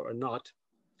color or not.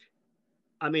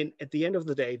 I mean, at the end of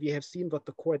the day, we have seen what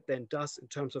the court then does in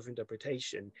terms of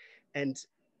interpretation, and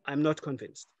I'm not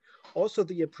convinced. Also,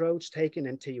 the approach taken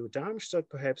in TU Darmstadt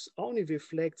perhaps only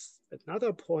reflects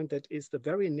another point, that is the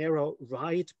very narrow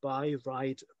right by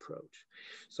right approach.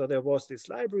 So there was this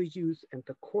library use, and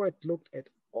the court looked at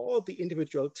all the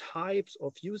individual types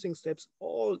of using steps,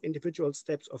 all individual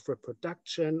steps of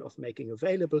reproduction, of making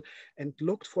available, and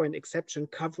looked for an exception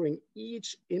covering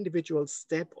each individual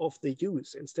step of the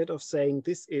use. Instead of saying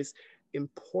this is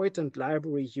important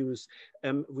library use,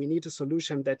 we need a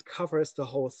solution that covers the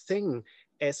whole thing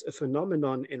as a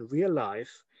phenomenon in real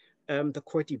life. The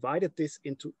court divided this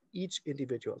into each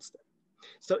individual step.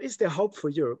 So is there hope for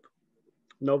Europe?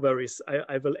 No worries,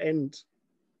 I will end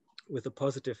with a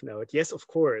positive note. Yes, of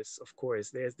course,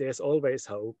 there's always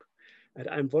hope. And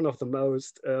I'm one of the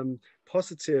most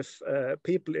positive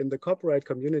people in the copyright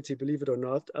community, believe it or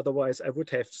not. Otherwise, I would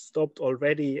have stopped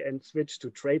already and switched to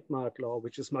trademark law,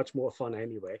 which is much more fun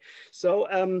anyway.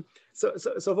 So,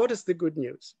 so what is the good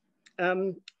news?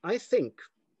 I think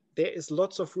there is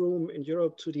lots of room in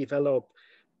Europe to develop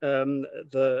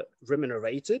the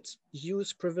remunerated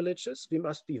use privileges. We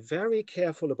must be very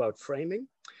careful about framing.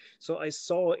 So I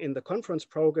saw in the conference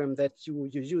program that you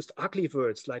used ugly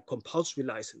words like compulsory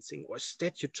licensing or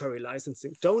statutory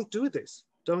licensing. Don't do this.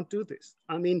 don't do this.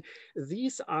 I mean,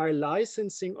 these are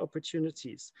licensing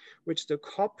opportunities which the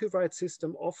copyright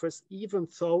system offers, even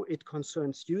though it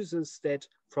concerns users that,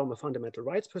 from a fundamental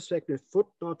rights perspective, would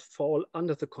not fall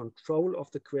under the control of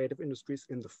the creative industries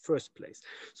in the first place.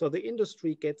 So the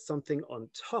industry gets something on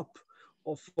top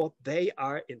of what they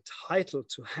are entitled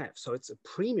to have. So it's a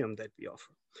premium that we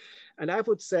offer. And I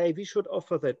would say we should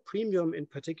offer that premium in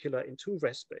particular in two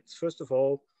respects. First of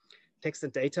all, text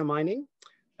and data mining.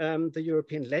 The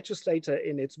European legislator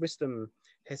in its wisdom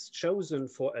has chosen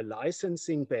for a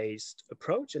licensing-based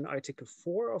approach in Article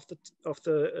 4 of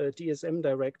the DSM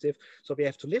directive. So we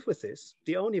have to live with this.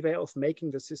 The only way of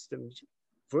making the system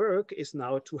work is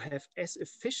now to have as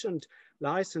efficient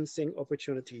licensing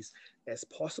opportunities as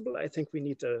possible. I think we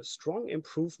need a strong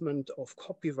improvement of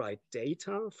copyright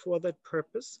data for that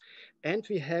purpose. And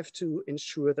we have to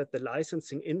ensure that the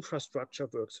licensing infrastructure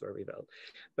works very well.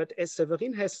 But as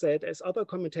Severin has said, as other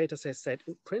commentators have said,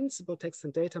 in principle, text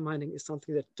and data mining is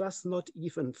something that does not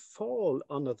even fall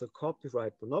under the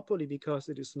copyright monopoly because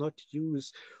it is not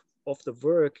used of the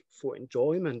work for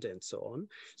enjoyment and so on.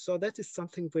 So that is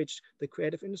something which the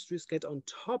creative industries get on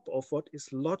top of what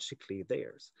is logically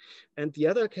theirs. And the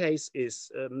other case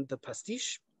is the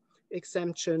pastiche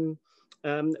exemption,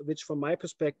 which from my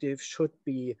perspective should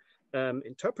be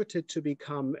interpreted to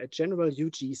become a general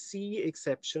UGC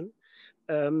exception.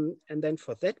 And then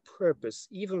for that purpose,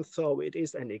 even though it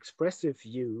is an expressive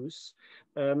use,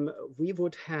 we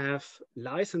would have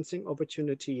licensing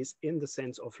opportunities in the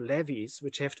sense of levies,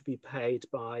 which have to be paid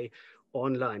by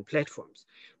online platforms.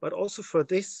 But also for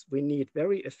this, we need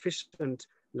very efficient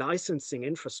licensing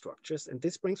infrastructures. And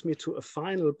this brings me to a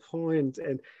final point.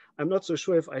 And I'm not so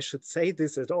sure if I should say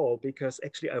this at all, because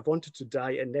actually I wanted to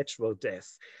die a natural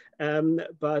death.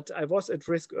 But I was at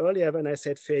risk earlier when I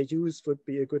said fair use would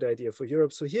be a good idea for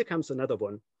Europe. So here comes another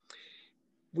one.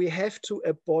 We have to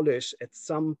abolish at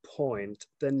some point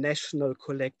the national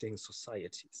collecting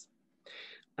societies.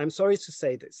 I'm sorry to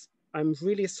say this. I'm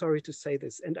really sorry to say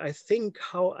this. And I think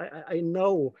I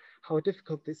know how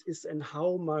difficult this is and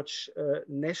how much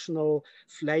national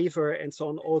flavor and so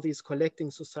on all these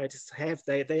collecting societies have.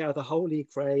 They are the holy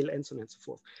grail and so on and so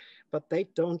forth. But they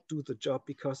don't do the job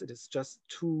because it is just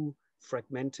too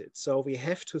fragmented. So we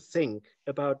have to think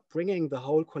about bringing the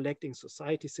whole collecting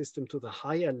society system to the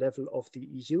higher level of the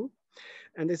EU.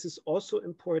 And this is also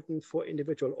important for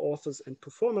individual authors and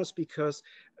performers because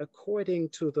according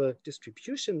to the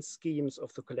distribution schemes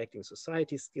of the collecting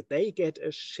societies, they get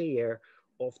a share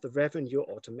of the revenue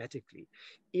automatically.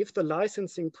 If the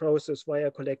licensing process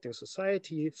via collecting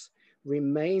societies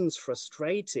remains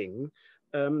frustrating,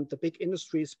 the big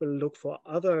industries will look for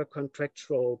other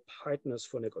contractual partners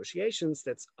for negotiations.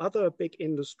 That's other big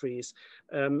industries.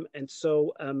 And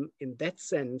so in that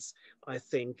sense, I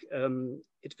think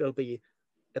it will be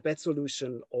a bad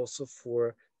solution also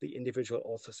for the individual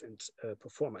authors and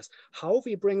performers. How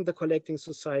we bring the collecting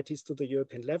societies to the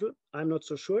European level, I'm not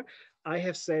so sure. I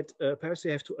have said perhaps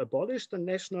we have to abolish the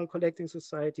national collecting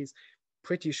societies.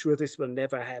 Pretty sure this will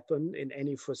never happen in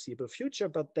any foreseeable future,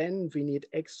 but then we need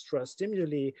extra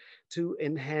stimuli to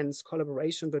enhance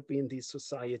collaboration between these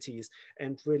societies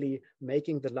and really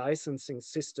making the licensing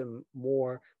system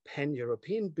more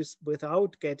pan-European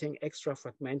without getting extra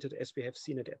fragmented as we have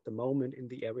seen it at the moment in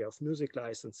the area of music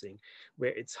licensing,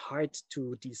 where it's hard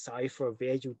to decipher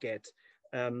where you get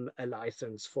a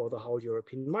license for the whole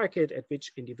European market, at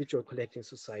which individual collecting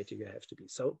society you have to be.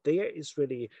 So there is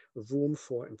really room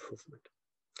for improvement.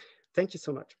 Thank you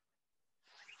so much.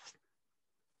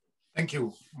 Thank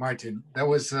you, Martin. That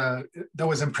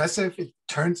was impressive. It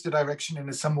turns the direction in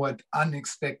a somewhat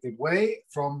unexpected way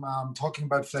from talking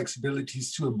about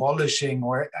flexibilities to abolishing,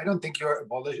 or I don't think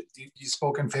you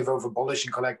spoke in favor of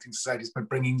abolishing collecting societies, but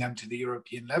bringing them to the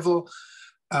European level.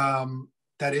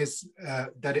 That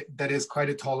is quite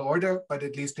a tall order, but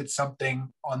at least it's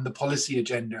something on the policy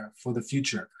agenda for the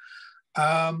future.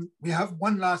 We have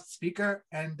one last speaker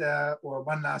and or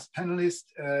one last panelist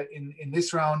in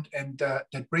this round, and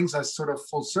that brings us sort of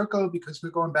full circle because we're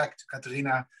going back to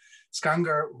Caterina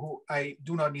Sganga, who I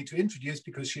do not need to introduce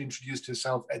because she introduced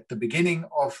herself at the beginning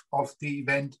of the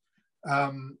event.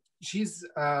 She's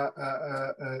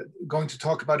going to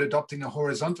talk about adopting a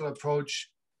horizontal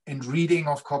approach and reading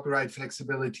of copyright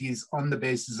flexibilities on the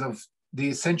basis of the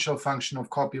essential function of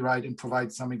copyright and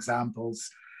provide some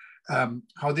examples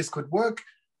how this could work.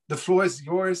 The floor is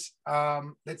yours.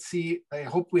 Let's see, I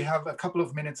hope we have a couple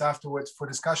of minutes afterwards for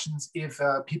discussions. If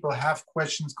people have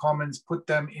questions, comments, put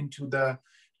them into the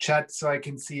chat so I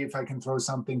can see if I can throw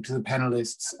something to the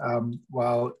panelists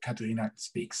while Caterina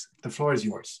speaks. The floor is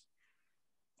yours.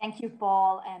 Thank you,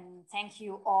 Paul, and thank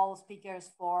you all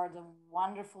speakers for the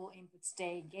wonderful inputs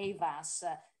they gave us.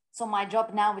 So my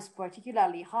job now is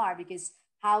particularly hard because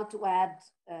how to add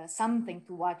something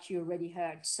to what you already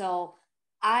heard. So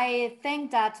I think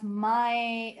that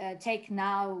my take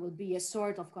now will be a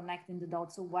sort of connecting the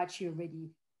dots of what you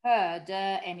already heard,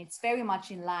 and it's very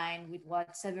much in line with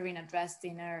what Severin addressed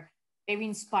in her very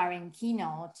inspiring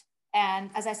keynote.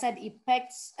 And as I said, it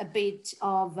picks a bit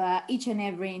of each and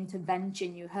every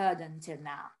intervention you heard until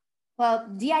now. Well,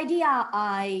 the idea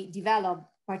I developed,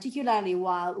 particularly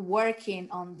while working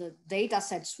on the data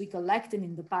sets we collected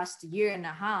in the past year and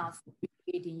a half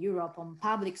in Europe on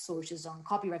public sources on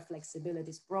copyright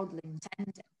flexibilities broadly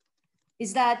intended,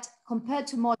 is that compared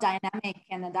to more dynamic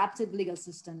and adaptive legal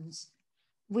systems,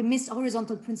 we miss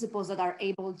horizontal principles that are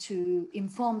able to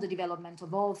inform the development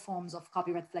of all forms of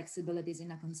copyright flexibilities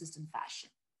in a consistent fashion.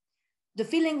 The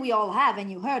feeling we all have,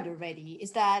 and you heard already,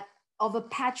 is that of a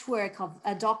patchwork of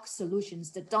ad hoc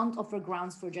solutions that don't offer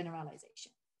grounds for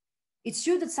generalization. It's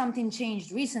true that something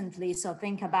changed recently, so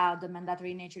think about the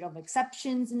mandatory nature of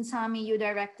exceptions in some EU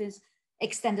directives,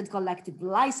 extended collective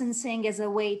licensing as a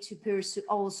way to pursue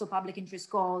also public interest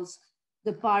goals,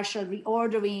 the partial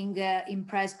reordering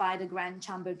impressed by the Grand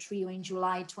Chamber Trio in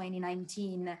July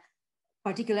 2019,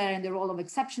 particularly in the role of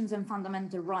exceptions and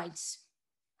fundamental rights.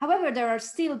 However, there are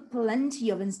still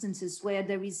plenty of instances where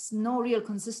there is no real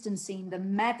consistency in the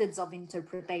methods of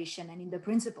interpretation and in the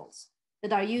principles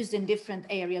that are used in different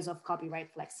areas of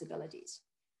copyright flexibilities.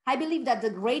 I believe that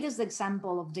the greatest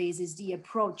example of this is the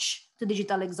approach to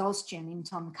digital exhaustion in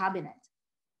Tom Cabinet.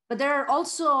 But there are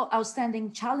also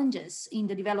outstanding challenges in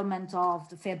the development of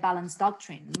the fair balance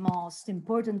doctrine, most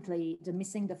importantly, the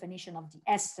missing definition of the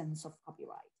essence of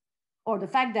copyright, or the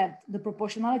fact that the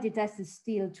proportionality test is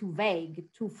still too vague,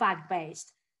 too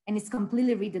fact-based, and it's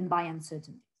completely ridden by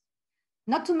uncertainty.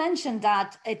 Not to mention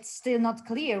that it's still not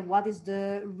clear what is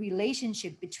the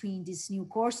relationship between this new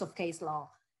course of case law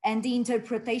and the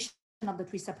interpretation of the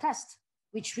three-step test,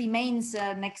 which remains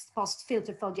next post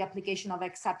filter for the application of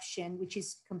exception, which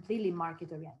is completely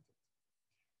market-oriented.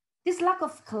 This lack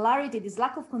of clarity, this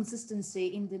lack of consistency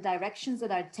in the directions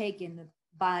that are taken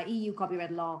by EU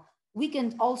copyright law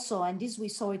weakened also, and this we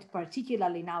saw it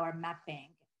particularly in our mapping,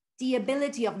 the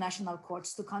ability of national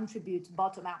courts to contribute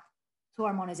bottom-up to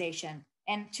harmonization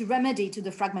and to remedy to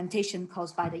the fragmentation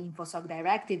caused by the InfoSoc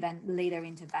directive and later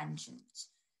interventions.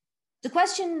 The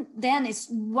question then is,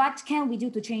 what can we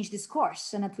do to change this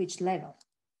course and at which level?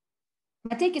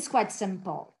 My take is quite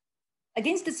simple.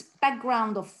 Against this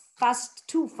background of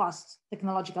too fast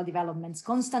technological developments,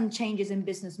 constant changes in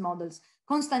business models,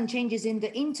 constant changes in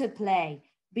the interplay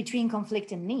between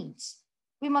conflicting needs,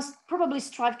 we must probably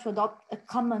strive to adopt a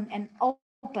common and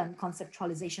open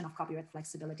conceptualization of copyright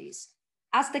flexibilities,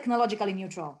 as technologically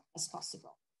neutral as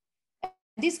possible.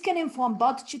 This can inform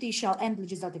both judicial and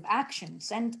legislative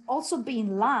actions and also be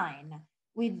in line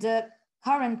with the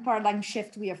current paradigm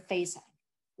shift we are facing,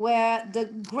 where the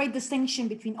great distinction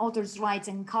between authors' rights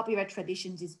and copyright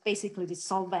traditions is basically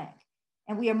dissolving.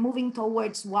 And we are moving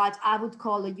towards what I would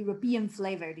call a European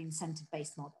flavored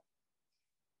incentive-based model.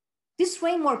 This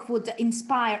framework would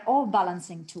inspire all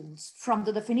balancing tools, from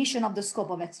the definition of the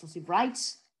scope of exclusive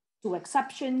rights to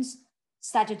exceptions,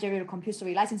 statutory or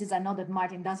compulsory licenses. I know that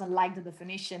Martin doesn't like the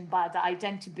definition, but I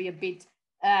tend to be a bit,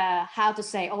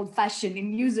 old-fashioned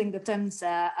in using the terms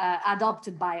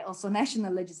adopted by also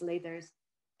national legislators.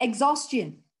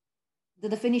 Exhaustion, the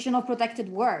definition of protected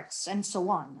works, and so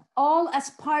on, all as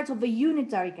part of a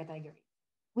unitary category,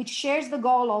 which shares the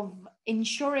goal of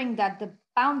ensuring that the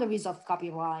boundaries of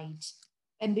copyright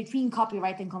and between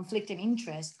copyright and conflicting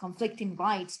interests, conflicting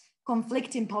rights,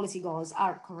 conflicting policy goals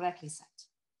are correctly set.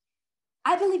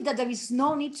 I believe that there is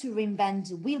no need to reinvent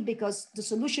the wheel because the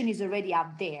solution is already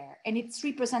out there, and it's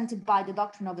represented by the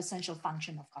doctrine of essential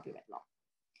function of copyright law.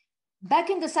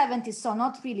 Back in the 70s, so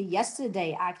not really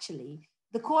yesterday actually,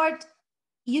 the court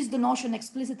used the notion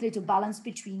explicitly to balance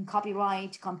between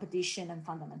copyright, competition, and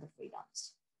fundamental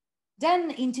freedoms.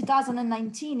 Then in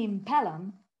 2019 in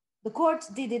Pelham, the court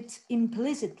did it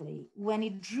implicitly when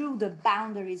it drew the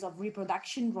boundaries of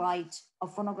reproduction right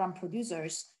of phonogram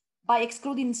producers by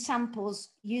excluding samples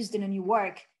used in a new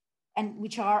work and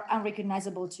which are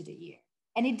unrecognizable to the ear.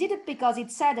 And it did it because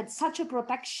it said that such a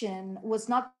protection was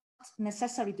not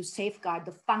necessary to safeguard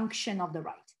the function of the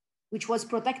right, which was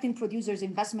protecting producers'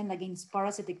 investment against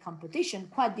parasitic competition,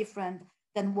 quite different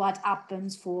than what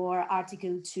happens for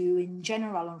Article 2 in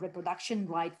general on reproduction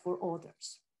right for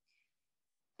authors.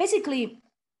 Basically,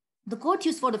 the court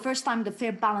used for the first time the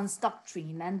fair balance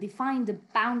doctrine and defined the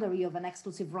boundary of an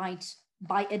exclusive right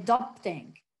by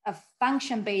adopting a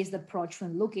function-based approach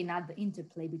when looking at the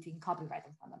interplay between copyright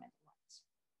and fundamental rights.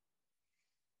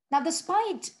 Now,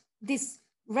 despite this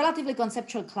relatively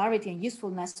conceptual clarity and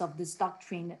usefulness of this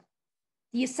doctrine,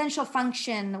 the essential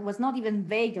function was not even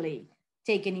vaguely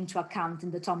taken into account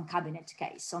in the Tom Cabinet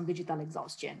case on digital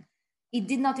exhaustion. It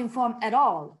did not inform at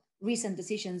all recent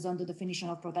decisions on the definition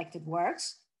of protected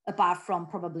works, apart from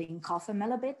probably in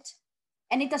CIPPM a bit,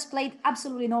 and it has played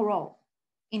absolutely no role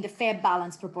in the fair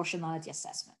balance proportionality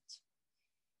assessment.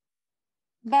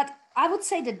 But I would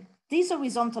say that this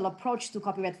horizontal approach to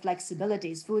copyright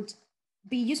flexibilities would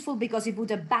be useful because it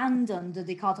would abandon the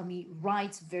dichotomy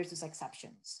rights versus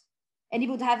exceptions. And it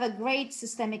would have a great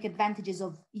systemic advantages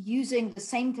of using the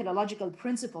same teleological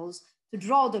principles to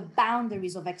draw the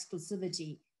boundaries of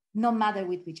exclusivity, no matter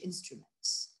with which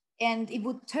instruments. And it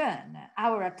would turn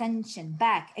our attention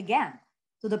back again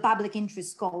to the public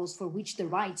interest goals for which the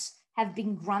rights have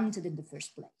been granted in the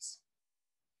first place.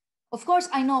 Of course,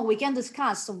 I know we can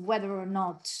discuss whether or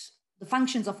not the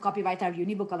functions of copyright are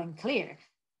univocal and clear.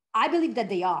 I believe that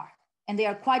they are, and they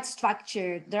are quite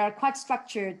structured. There are quite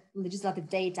structured legislative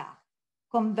data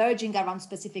converging around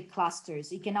specific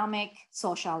clusters, economic,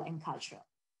 social, and cultural.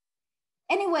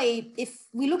 Anyway, if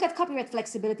we look at copyright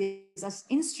flexibilities as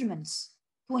instruments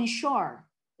to ensure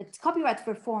that copyright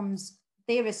performs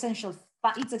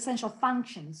its essential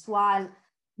functions while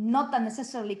not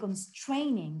necessarily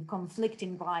constraining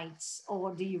conflicting rights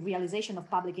or the realization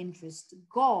of public interest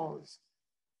goals,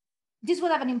 this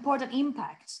would have an important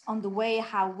impact on the way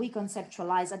how we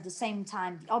conceptualize at the same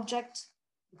time the object,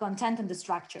 the content, and the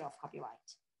structure of copyright.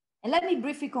 And let me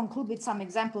briefly conclude with some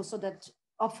examples so that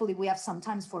hopefully we have some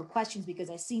time for questions, because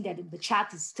I see that the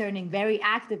chat is turning very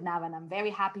active now, and I'm very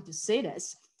happy to see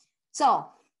this. So,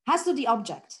 as to the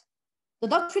object, the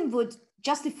doctrine would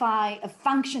justify a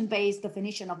function-based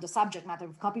definition of the subject matter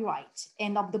of copyright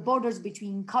and of the borders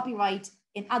between copyright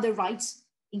and other rights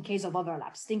in case of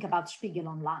overlaps. Think about Spiegel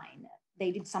Online.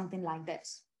 They did something like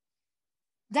this.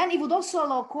 Then it would also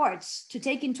allow courts to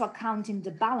take into account in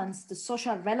the balance the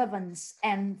social relevance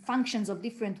and functions of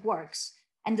different works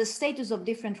and the status of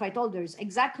different right holders,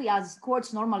 exactly as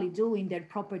courts normally do in their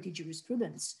property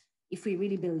jurisprudence, if we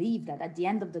really believe that at the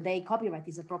end of the day, copyright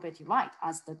is a property right,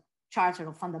 as the Charter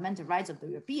of Fundamental Rights of the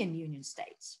European Union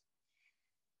states.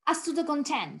 As to the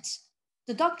content,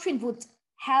 the doctrine would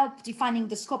help defining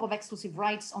the scope of exclusive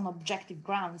rights on objective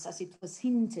grounds, as it was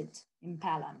hinted in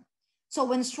Pelham. So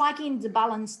when striking the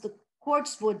balance, the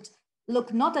courts would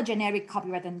look not at generic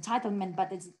copyright entitlement, but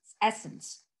at its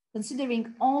essence,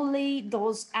 considering only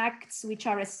those acts which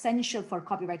are essential for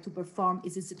copyright to perform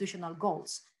its institutional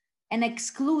goals, and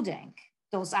excluding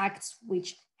those acts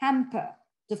which hamper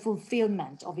the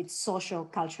fulfillment of its social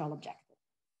cultural objective.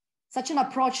 Such an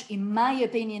approach, in my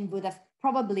opinion, would have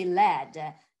probably led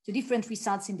to different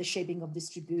results in the shaping of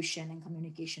distribution and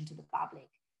communication to the public,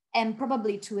 and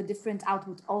probably to a different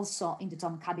output also in the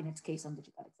Tom Cabinet case on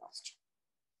digital exhaustion.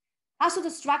 As to the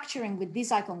structuring, with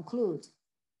this I conclude,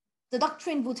 the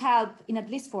doctrine would help in at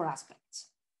least 4 aspects.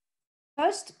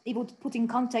 First, it would put in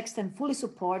context and fully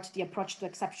support the approach to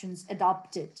exceptions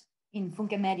adopted in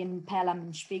Funke Medien, Pelham,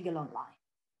 and Spiegel Online.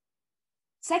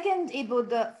 Second, it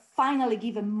would finally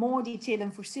give a more detailed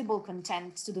and foreseeable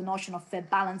content to the notion of fair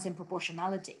balance and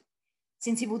proportionality,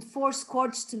 since it would force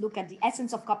courts to look at the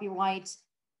essence of copyright,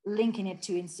 linking it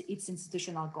to its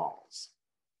institutional goals.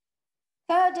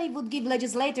 Third, it would give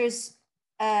legislators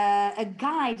a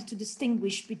guide to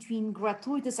distinguish between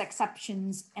gratuitous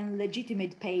exceptions and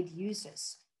legitimate paid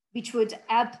uses, which would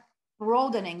help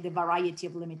broadening the variety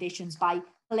of limitations by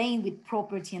playing with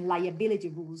property and liability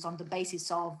rules on the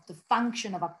basis of the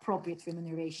function of appropriate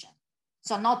remuneration.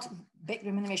 So not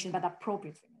remuneration, but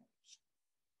appropriate remuneration.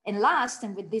 And last,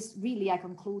 and with this really I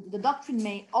conclude, the doctrine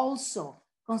may also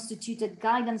constitute a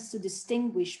guidance to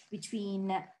distinguish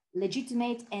between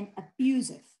legitimate and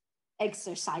abusive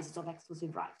exercises of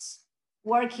exclusive rights,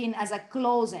 working as a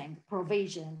closing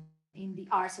provision in the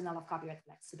arsenal of copyright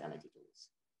flexibility tools.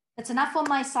 That's enough on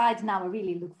my side. Now I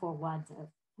really look forward to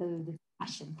the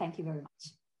discussion. Thank you very much.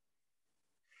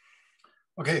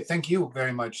 Okay, thank you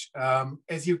very much.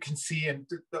 As you can see, and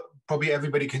probably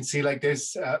everybody can see, like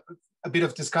there's a bit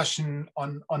of discussion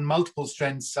on multiple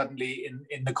strands suddenly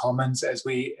in the comments as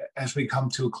we come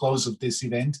to a close of this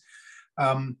event.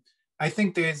 I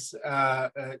think there's,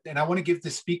 and I want to give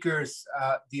the speakers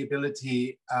the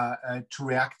ability to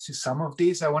react to some of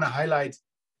these. I want to highlight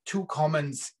 2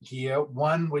 comments here.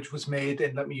 One which was made,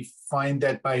 and let me find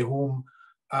that by whom,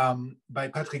 by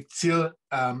Patrick Zill,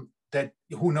 that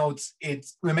who notes it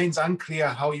remains unclear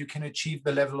how you can achieve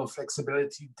the level of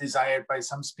flexibility desired by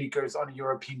some speakers on a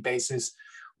European basis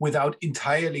without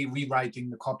entirely rewriting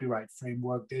the copyright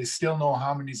framework. There's still no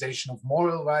harmonization of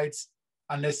moral rights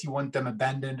unless you want them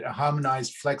abandoned. A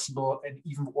harmonized, flexible, and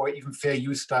even fair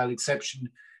use style exception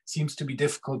seems to be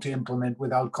difficult to implement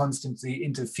without constantly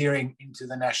interfering into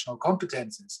the national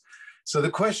competences. So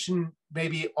the question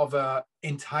maybe of an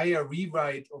entire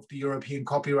rewrite of the European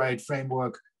copyright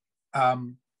framework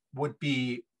would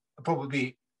be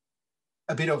probably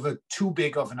a bit of a too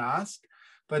big of an ask.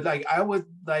 But like, I would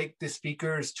like the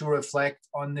speakers to reflect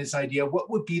on this idea. What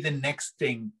would be the next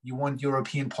thing you want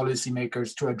European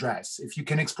policymakers to address? If you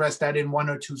can express that in 1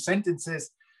 or 2 sentences.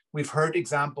 We've heard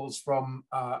examples from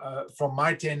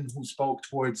Martin, who spoke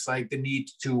towards like the need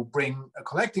to bring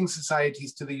collecting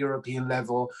societies to the European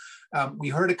level. We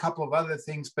heard a couple of other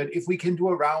things, but if we can do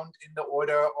a round in the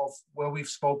order of where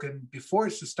we've spoken before,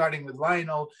 so starting with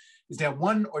Lionel, is there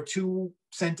 1 or 2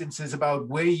 sentences about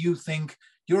where you think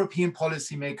European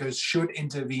policymakers should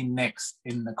intervene next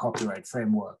in the copyright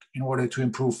framework in order to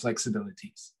improve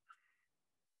flexibilities?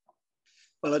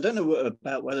 Well, I don't know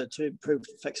about whether to improve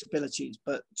flexibilities,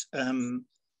 but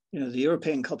you know, the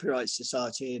European Copyright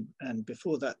Society and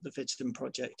before that the Vitam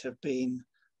Project have been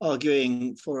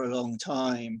arguing for a long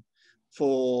time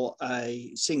for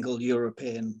a single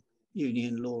European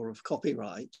Union law of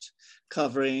copyright,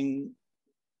 covering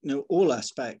all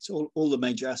aspects, all the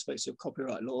major aspects of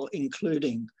copyright law,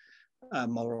 including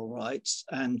moral rights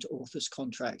and authors'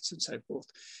 contracts and so forth.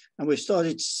 And we've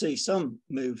started to see some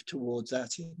move towards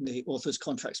that in the authors'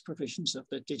 contracts provisions of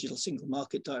the Digital Single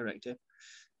Market Directive.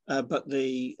 But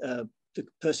the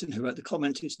person who wrote the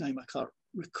comment, whose name I can't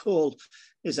recall,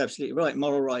 is absolutely right.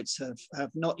 Moral rights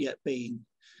have not yet been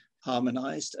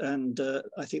harmonized. And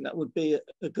I think that would be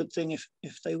a good thing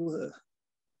if they were.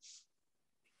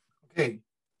 Okay.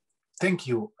 Thank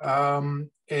you.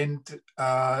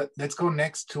 Let's go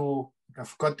next to, I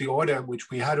forgot the order which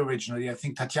we had originally. I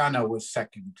think Tatiana was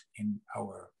second in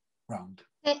our round.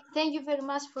 Thank you very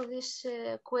much for this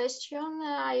question.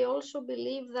 I also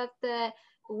believe that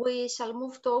we shall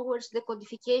move towards the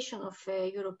codification of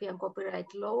European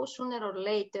copyright law sooner or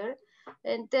later.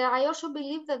 And I also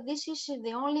believe that this is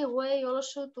the only way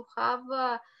also to have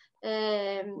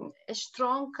a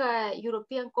strong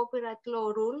European copyright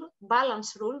law rule,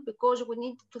 balance rule, because we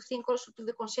need to think also to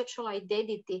the conceptual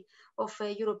identity of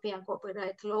European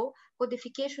copyright law.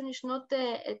 Codification is not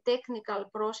a technical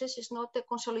process, it's not a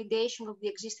consolidation of the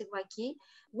existing acquis.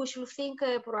 We should think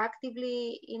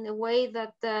proactively in a way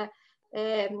that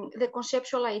the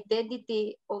conceptual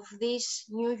identity of this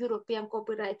new European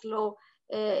copyright law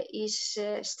is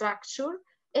structured.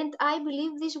 And I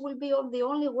believe this will be the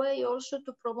only way also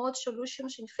to promote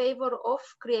solutions in favor of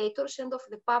creators and of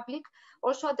the public,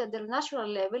 also at the international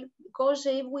level, because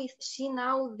if we see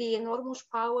now the enormous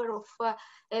power of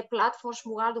platforms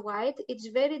worldwide, it's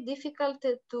very difficult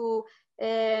to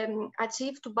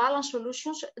achieve, to balance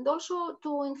solutions and also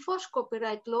to enforce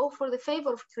copyright law for the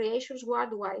favor of creators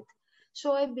worldwide.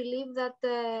 So I believe that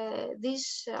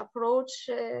this approach,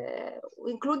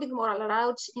 including moral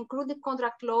rights, including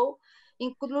contract law,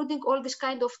 including all this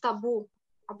kind of taboo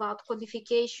about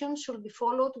codification should be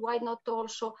followed. Why not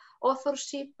also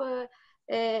authorship,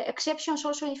 exceptions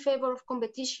also in favor of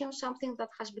competition, something that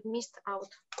has been missed out.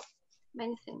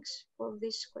 Many thanks for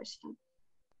this question.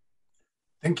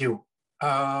 Thank you.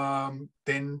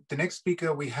 Then the next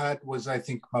speaker we had was, I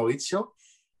think, Maurizio.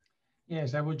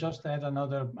 Yes, I would just add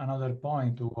another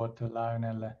point to what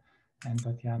Lionel and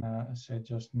Tatiana said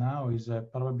just now is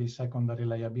probably secondary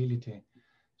liability.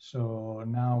 So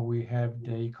now we have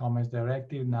the e-commerce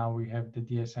directive, now we have the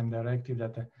DSM directive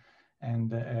that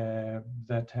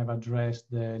have addressed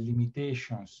the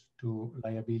limitations to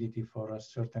liability for a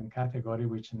certain category,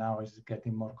 which now is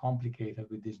getting more complicated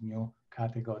with this new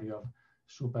category of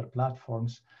super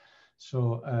platforms.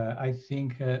 So I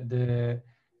think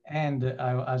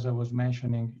as I was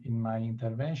mentioning in my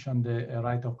intervention, the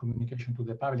right of communication to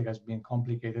the public has been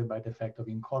complicated by the fact of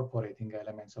incorporating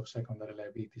elements of secondary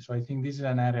liability. So I think this is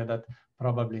an area that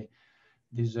probably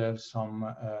deserves some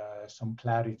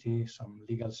clarity, some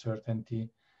legal certainty,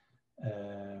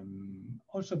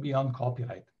 also beyond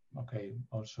copyright, okay,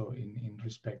 also in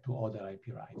respect to other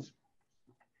IP rights.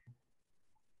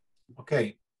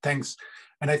 Okay, thanks.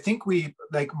 And I think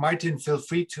Martin, feel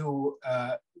free to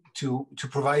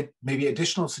provide maybe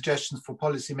additional suggestions for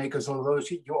policymakers, although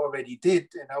you already did.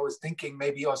 And I was thinking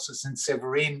maybe also since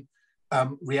Severine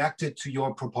reacted to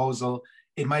your proposal,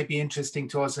 it might be interesting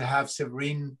to also have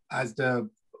Severine as the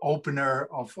opener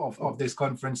of this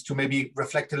conference to maybe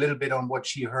reflect a little bit on what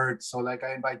she heard. So I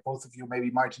invite both of you, maybe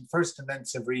Martin first and then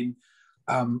Severine,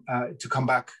 to come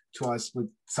back to us with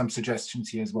some suggestions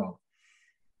here as well.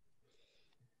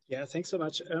 Yeah, thanks so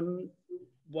much.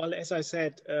 Well, as I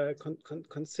said,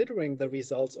 considering the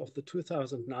results of the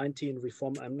 2019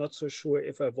 reform, I'm not so sure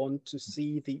if I want to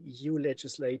see the EU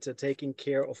legislator taking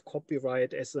care of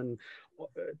copyright as a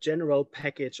general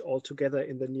package altogether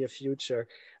in the near future.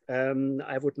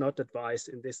 I would not advise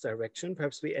in this direction.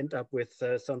 Perhaps we end up with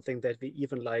something that we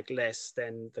even like less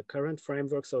than the current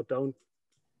framework, so don't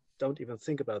even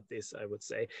think about this, I would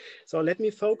say. So let me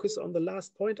focus on the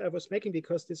last point I was making,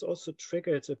 because this also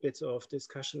triggered a bit of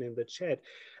discussion in the chat.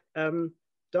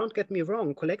 Don't get me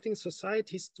wrong, collecting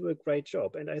societies do a great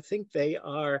job, and I think they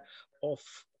are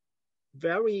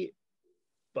very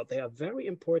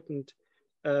important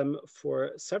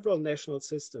for several national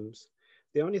systems.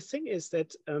 The only thing is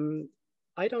that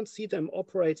I don't see them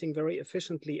operating very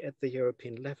efficiently at the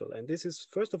European level. And this is,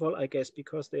 first of all, I guess,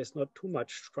 because there's not too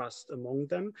much trust among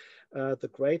them. The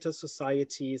greater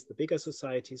societies, the bigger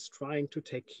societies trying to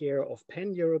take care of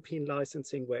pan-European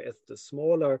licensing, whereas the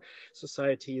smaller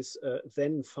societies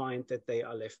then find that they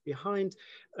are left behind.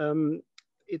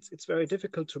 It's very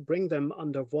difficult to bring them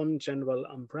under one general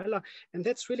umbrella. And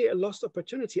that's really a lost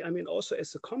opportunity. I mean, also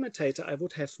as a commentator, I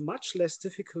would have much less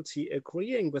difficulty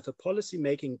agreeing with the policy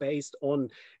making based on,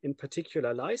 in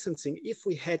particular, licensing if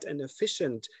we had an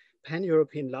efficient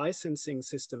pan-European licensing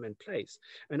system in place.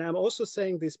 And I'm also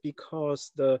saying this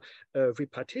because the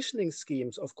repartitioning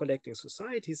schemes of collecting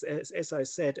societies, as I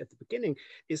said at the beginning,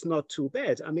 is not too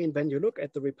bad. I mean, when you look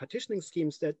at the repartitioning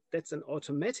schemes, that's an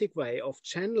automatic way of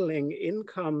channeling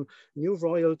income, new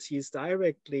royalties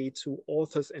directly to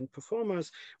authors and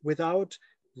performers without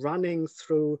running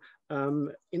through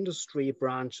industry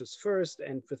branches first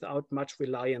and without much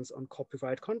reliance on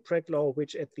copyright contract law,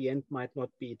 which at the end might not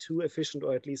be too efficient,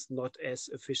 or at least not as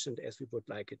efficient as we would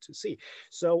like it to see.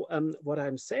 So what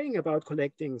I'm saying about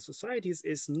collecting societies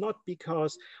is not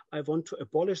because I want to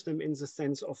abolish them in the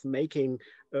sense of making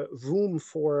room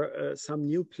for some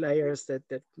new players that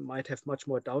might have much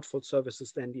more doubtful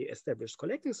services than the established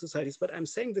collecting societies, but I'm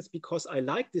saying this because I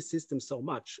like this system so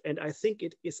much, and I think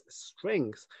it is a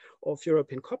strength of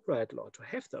European copyright law to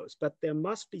have those, but there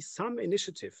must be some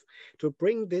initiative to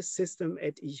bring this system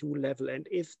at EU level. And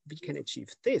if we can achieve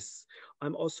this,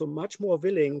 I'm also much more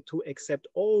willing to accept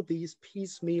all these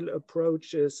piecemeal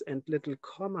approaches and little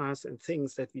commas and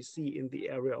things that we see in the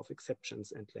area of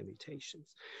exceptions and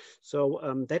limitations. So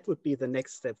that would be the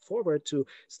next step forward, to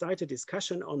start a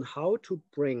discussion on how to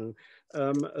bring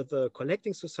the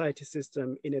collecting society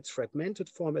system in its fragmented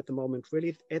form at the moment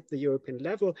really at the European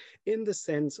level, in the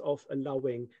sense of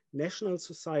allowing national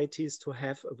societies to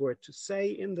have a word to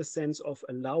say, in the sense of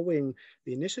allowing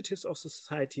the initiatives of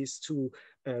societies to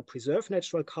preserve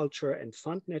natural culture and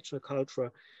fund natural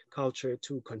culture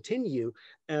to continue.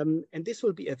 And this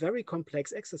will be a very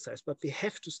complex exercise, but we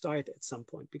have to start at some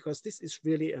point, because this is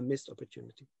really a missed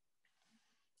opportunity.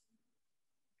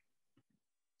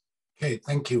 Okay,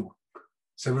 thank you.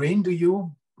 Severine, do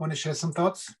you want to share some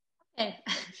thoughts?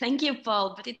 Thank you,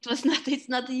 Paul, but it's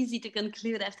not easy to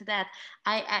conclude after that.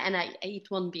 It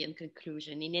won't be a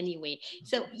conclusion in any way.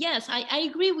 So yes, I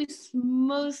agree with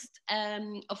most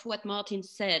of what Martin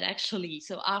said, actually.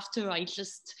 So after I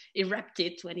just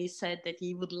erupted when he said that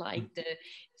he would like the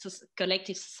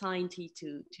collective society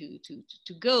to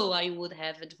go, I would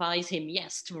have advised him,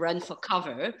 yes, to run for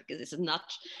cover, because it's not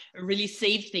really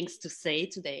safe things to say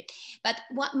today. But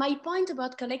what my point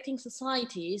about collecting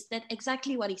society is that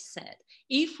exactly what he said.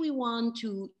 If we want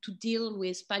to deal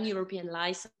with pan-European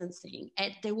licensing,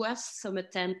 and there was some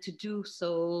attempt to do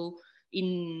so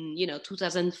in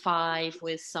 2005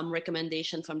 with some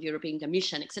recommendation from the European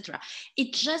Commission, etc.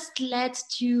 It just led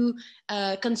to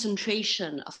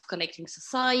concentration of collecting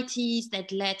societies,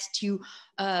 that led to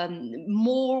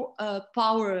more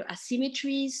power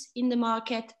asymmetries in the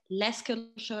market, less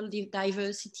cultural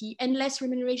diversity, and less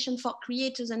remuneration for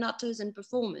creators and authors and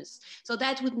performers. So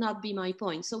that would not be my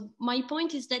point. So my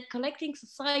point is that collecting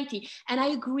society, and I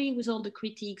agree with all the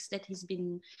critiques that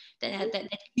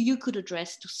that you could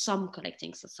address to some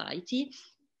collecting society.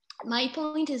 My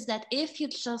point is that if you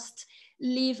just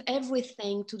leave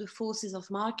everything to the forces of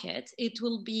market, it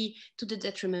will be to the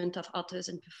detriment of authors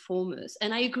and performers.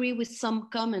 And I agree with some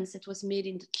comments that was made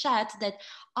in the chat that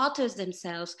authors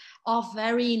themselves are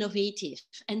very innovative,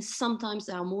 and sometimes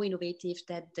they are more innovative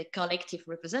than the collective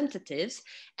representatives,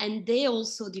 and they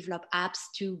also develop apps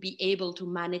to be able to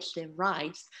manage their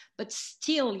rights, but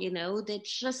still, they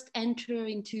just enter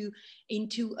into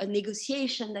a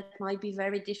negotiation that might be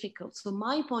very difficult. So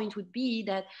my point would be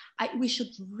that we should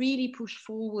really push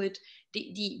forward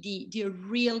the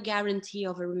real guarantee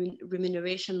of a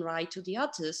remuneration right to the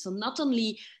authors. So not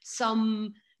only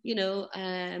some you know,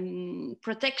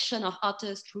 protection of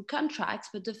authors through contracts,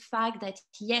 but the fact that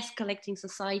yes, collecting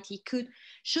society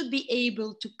should be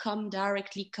able to come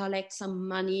directly collect some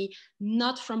money,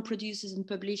 not from producers and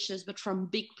publishers, but from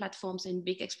big platforms and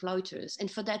big exploiters.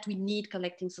 And for that, we need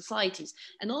collecting societies.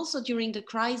 And also during the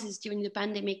crisis, during the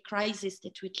pandemic crisis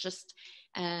that we just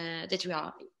that we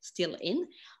are still in,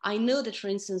 I know that, for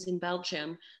instance, in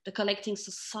Belgium, the collecting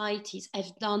societies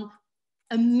have done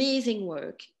amazing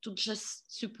work to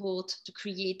just support the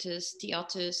creators, the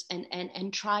authors,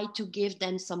 and try to give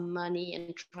them some money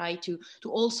and try to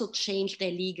also change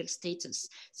their legal status.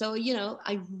 So, you know,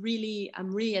 I'm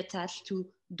really attached to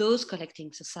those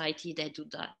collecting society that do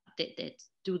that, that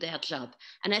do their job.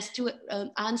 And as to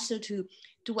answer to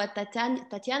what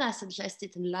Tatiana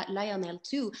suggested, and Lionel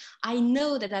too, I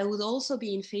know that I would also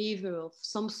be in favor of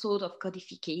some sort of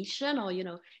codification or, you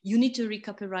know, unitary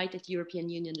copyright at European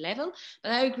Union level.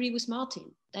 But I agree with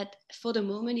Martin that for the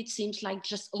moment, it seems like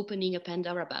just opening a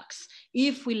Pandora box.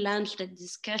 If we launch that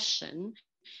discussion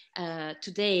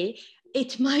today,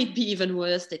 it might be even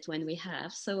worse than when we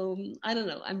have. So I don't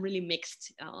know, I'm really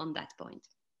mixed on that point.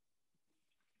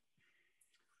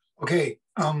 Okay,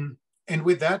 and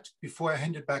with that, before I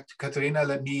hand it back to Caterina,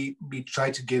 let me try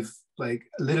to give like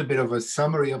a little bit of a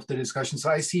summary of the discussion.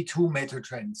 So I see two major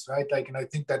trends, right? Like, and I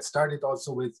think that started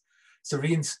also with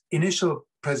Serene's initial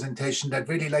presentation, that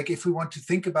really, like, if we want to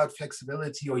think about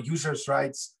flexibility or users'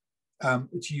 rights,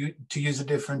 to use a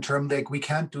different term, like, we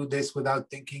can't do this without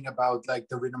thinking about like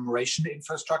the remuneration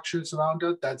infrastructures around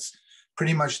it. That's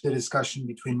pretty much the discussion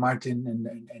between Martin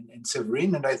and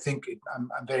Severine. And I think I'm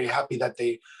very happy that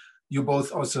you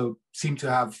both also seem to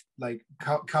have like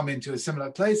come into a similar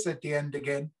place at the end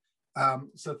again.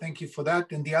 So thank you for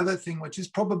that. And the other thing, which is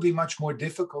probably much more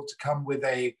difficult to come with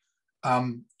a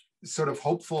sort of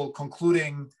hopeful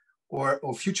concluding or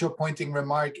future pointing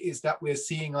remark, is that we're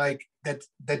seeing like that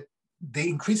the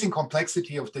increasing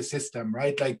complexity of the system,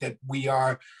 right? Like that we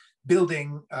are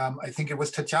building, I think it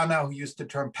was Tatiana who used the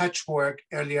term patchwork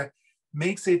earlier,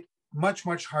 makes it much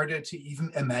harder to even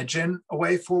imagine a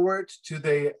way forward to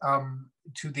the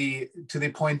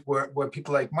point where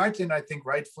people like Martin, I think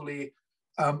rightfully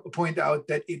point out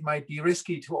that it might be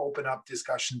risky to open up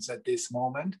discussions at this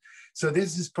moment. So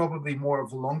this is probably more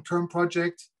of a long-term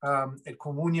project. At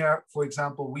Comunia, for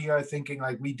example, we are thinking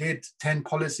like we did 10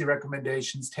 policy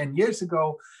recommendations 10 years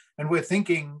ago, and we've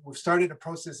started a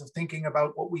process of thinking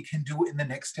about what we can do in the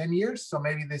next 10 years. So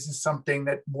maybe this is something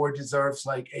that more deserves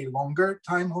like a longer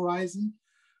time horizon.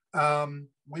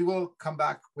 We will come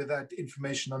back with that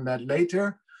information on that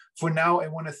later. For now, I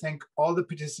want to thank all the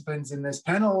participants in this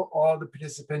panel, all the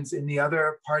participants in the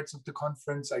other parts of the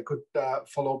conference. I could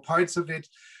follow parts of it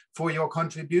for your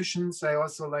contributions. I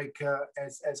also like,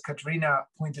 as Caterina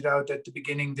pointed out at the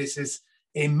beginning, this is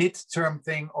a mid-term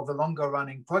thing of a longer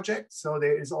running project. So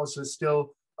there is also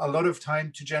still a lot of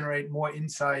time to generate more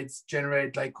insights,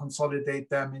 consolidate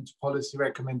them into policy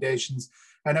recommendations.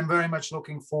 And I'm very much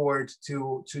looking forward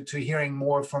to hearing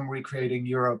more from Recreating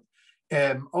Europe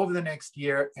over the next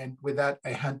year. And with that,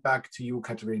 I hand back to you,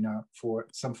 Caterina, for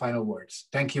some final words.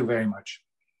 Thank you very much.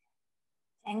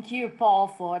 Thank you, Paul,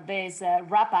 for this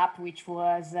wrap up, which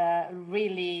was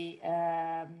really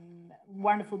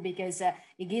wonderful, because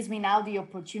it gives me now the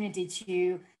opportunity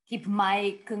to keep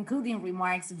my concluding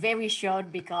remarks very short,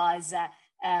 because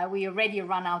we already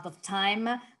run out of time.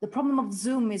 The problem of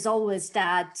Zoom is always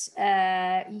that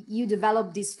you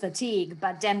develop this fatigue,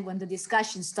 but then when the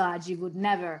discussion starts, you would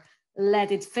never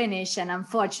let it finish. And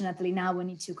unfortunately, now we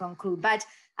need to conclude. But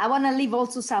I want to leave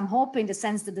also some hope, in the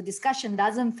sense that the discussion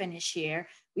doesn't finish here.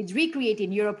 With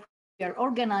Recreating Europe, we are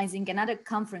organizing another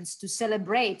conference to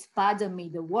celebrate, pardon me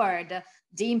the word,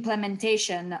 the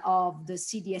implementation of the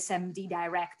CDSMD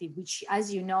directive, which,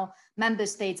 as you know, member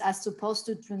states are supposed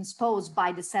to transpose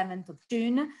by the 7th of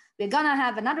June. We're gonna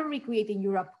have another Recreating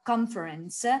Europe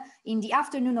conference in the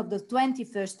afternoon of the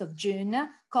 21st of June,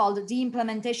 called the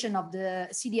implementation of the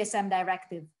CDSM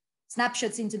directive,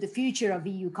 snapshots into the future of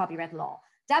EU copyright law.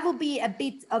 That will be a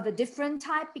bit of a different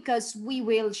type, because we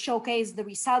will showcase the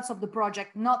results of the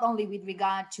project, not only with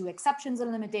regard to exceptions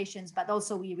and limitations, but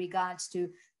also with regards to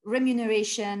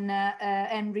remuneration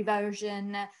and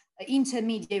reversion,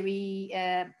 intermediary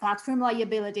platform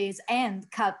liabilities, and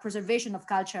preservation of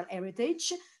cultural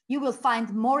heritage. You will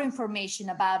find more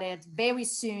information about it very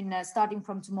soon, starting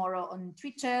from tomorrow, on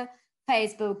Twitter,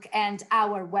 Facebook, and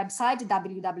our website,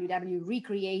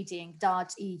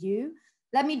 www.recreating.eu.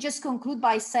 Let me just conclude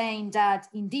by saying that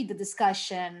indeed the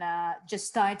discussion just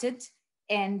started,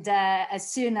 and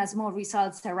as soon as more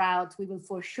results are out, we will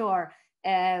for sure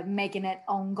making it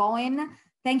ongoing.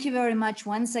 Thank you very much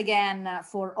once again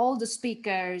for all the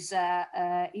speakers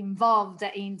involved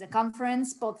in the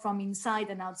conference, both from inside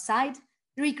and outside.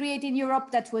 Recreating Europe,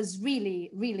 that was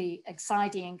really, really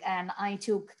exciting. And I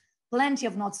took plenty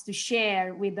of notes to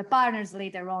share with the partners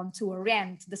later on to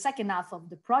orient the second half of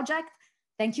the project.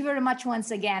 Thank you very much once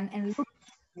again, and look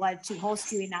forward to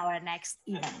host you in our next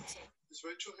event. Is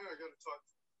Rachel here? I got to talk.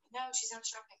 No, she's out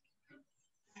shopping.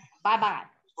 Bye-bye.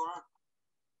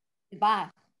 Goodbye.